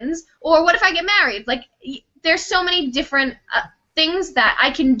that ends. Or what if I get married? Like, there's so many different things that I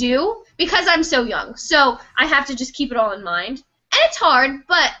can do because I'm so young. So I have to just keep it all in mind. And it's hard,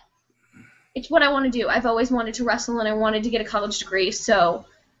 but it's what I want to do. I've always wanted to wrestle, and I wanted to get a college degree, so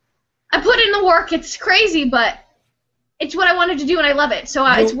I put in the work. It's crazy, but it's what I wanted to do, and I love it, so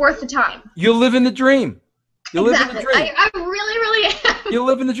it's worth the time. You live in the dream. You exactly. live in the dream. I really, really am. You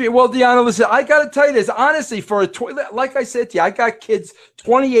live in the dream. Well, Deonna, listen, I got to tell you this. Honestly, like I said to you, I got kids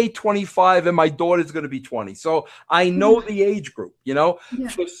 28, 25, and my daughter's going to be 20. So I know the age group, Yeah.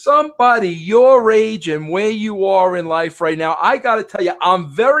 For somebody your age and where you are in life right now, I got to tell you,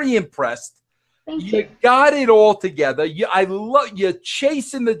 I'm very impressed. You got it all together. I love you're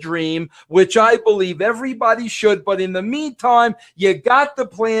chasing the dream, which I believe everybody should. But in the meantime, you got the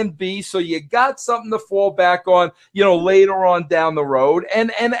plan B, so you got something to fall back on, later on down the road.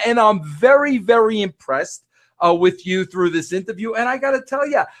 And I'm very, very impressed with you through this interview. And I got to tell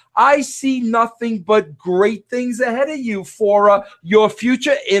you, I see nothing but great things ahead of you for your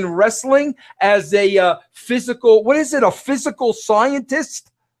future in wrestling as a physical scientist?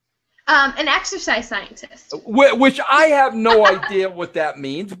 An exercise scientist. Which I have no idea what that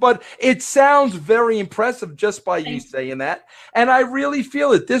means, but it sounds very impressive just by you saying that. And I really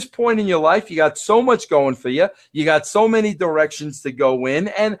feel at this point in your life, you got so much going for you. You got so many directions to go in.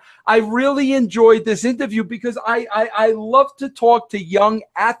 And I really enjoyed this interview because I love to talk to young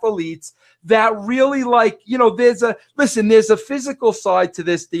athletes that really there's a physical side to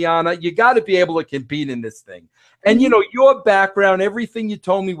this, Deonna. You got to be able to compete in this thing. And, your background, everything you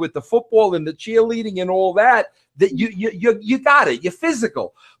told me with the football and the cheerleading and all that you got it. You're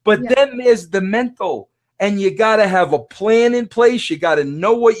physical. But then there's the mental and you got to have a plan in place. You got to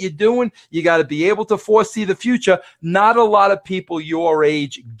know what you're doing. You got to be able to foresee the future. Not a lot of people your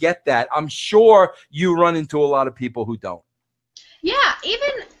age get that. I'm sure you run into a lot of people who don't. Yeah,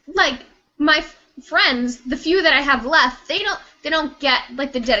 even like my friends, the few that I have left, they don't get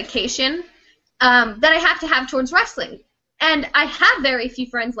like the dedication that I have to have towards wrestling. And I have very few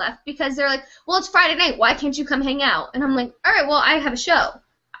friends left because they're like, well, it's Friday night. Why can't you come hang out? And I'm like, all right, well, I have a show.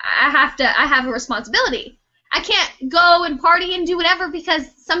 I have a responsibility. I can't go and party and do whatever because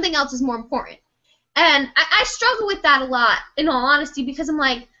something else is more important. And I struggle with that a lot, in all honesty, because I'm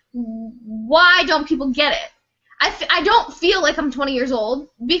like, why don't people get it? I don't feel like I'm 20 years old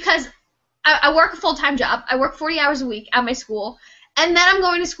because I work a full-time job. I work 40 hours a week at my school, and then I'm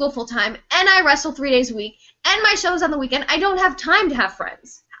going to school full-time, and I wrestle 3 days a week, and my show's on the weekend. I don't have time to have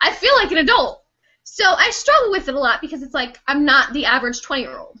friends. I feel like an adult. So I struggle with it a lot because it's like I'm not the average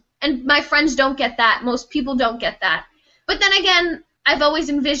 20-year-old, and my friends don't get that. Most people don't get that. But then again, I've always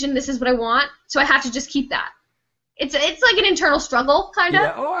envisioned this is what I want, so I have to just keep that. It's like an internal struggle, kind of.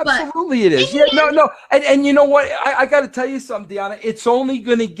 Yeah, oh, absolutely it is. Yeah, no. And you know what? I got to tell you something, Deonna. It's only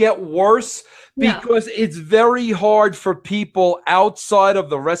going to get worse because it's very hard for people outside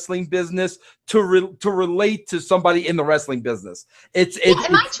of the wrestling business to relate to somebody in the wrestling business. And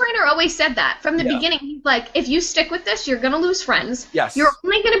my trainer always said that from the beginning. He's like, if you stick with this, you're going to lose friends. Yes. You're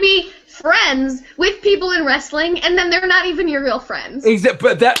only going to be friends with people in wrestling, and then they're not even your real friends. Exactly.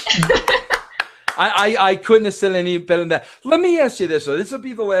 But that... I couldn't have said any better than that. Let me ask you this. So this will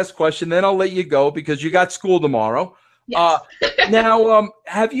be the last question, then I'll let you go because you got school tomorrow. Yes. Now,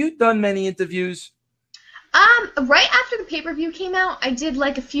 have you done many interviews? Right after the pay-per-view came out, I did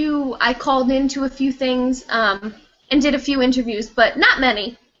like a few. I called into a few things and did a few interviews, but not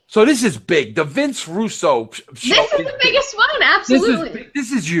many. So this is big. The Vince Russo show. This is the biggest one, absolutely.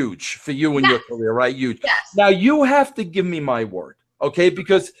 This is huge for you and your career, right? Huge. Yes. Now, you have to give me my word, okay?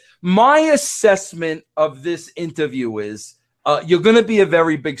 Because my assessment of this interview is you're going to be a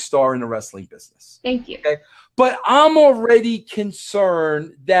very big star in the wrestling business. Thank you. Okay? But I'm already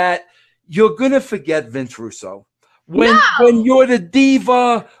concerned that you're going to forget Vince Russo. When you're the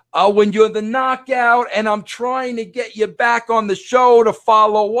diva, when you're the knockout, and I'm trying to get you back on the show to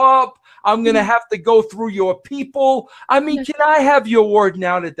follow up, I'm going to have to go through your people. I mean, can I have your word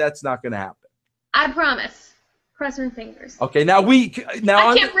now that that's not going to happen? I promise. Cross my fingers. Okay, now I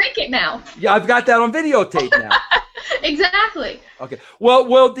can't break it now. Yeah, I've got that on videotape now. Exactly. Okay. Well,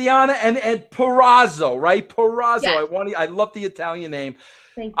 Deonna and Purrazzo, right? Purrazzo. Yes. I love the Italian name.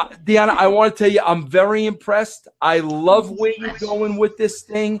 Thank you. Deonna, I want to tell you, I'm very impressed. I love where you're going with this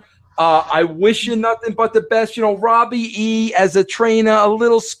thing. I wish you nothing but the best. You know, Robbie E. as a trainer, a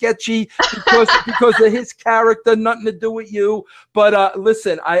little sketchy because of his character, nothing to do with you. But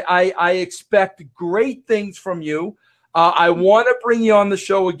listen, I expect great things from you. I want to bring you on the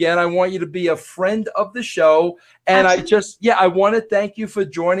show again. I want you to be a friend of the show. And absolutely. I want to thank you for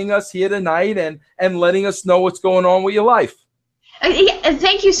joining us here tonight and letting us know what's going on with your life.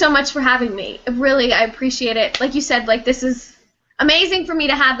 Thank you so much for having me. Really, I appreciate it. Like you said, like this is amazing for me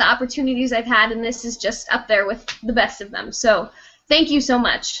to have the opportunities I've had, and this is just up there with the best of them. So thank you so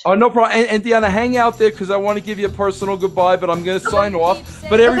much. Oh, no problem. And Deonna, hang out there because I want to give you a personal goodbye, but I'm going to sign off.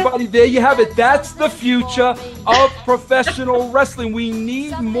 But everybody, there you have it. That's the future of professional wrestling. We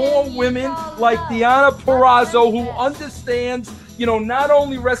need more women like Deonna Purrazzo who understands, you know, not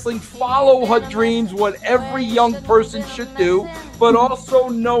only wrestling, follow her dreams, what every young person should do, but also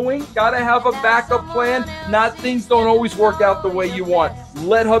knowing, got to have a backup plan. Not things don't always work out the way you want.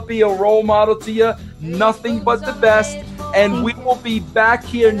 Let her be a role model to you. Nothing but the best. And we will be back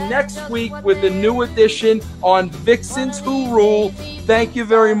here next week with a new edition on Vixens Who Rule. Thank you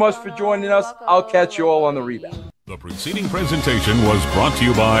very much for joining us. I'll catch you all on the rebound. The preceding presentation was brought to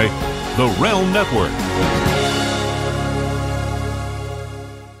you by the Realm Network.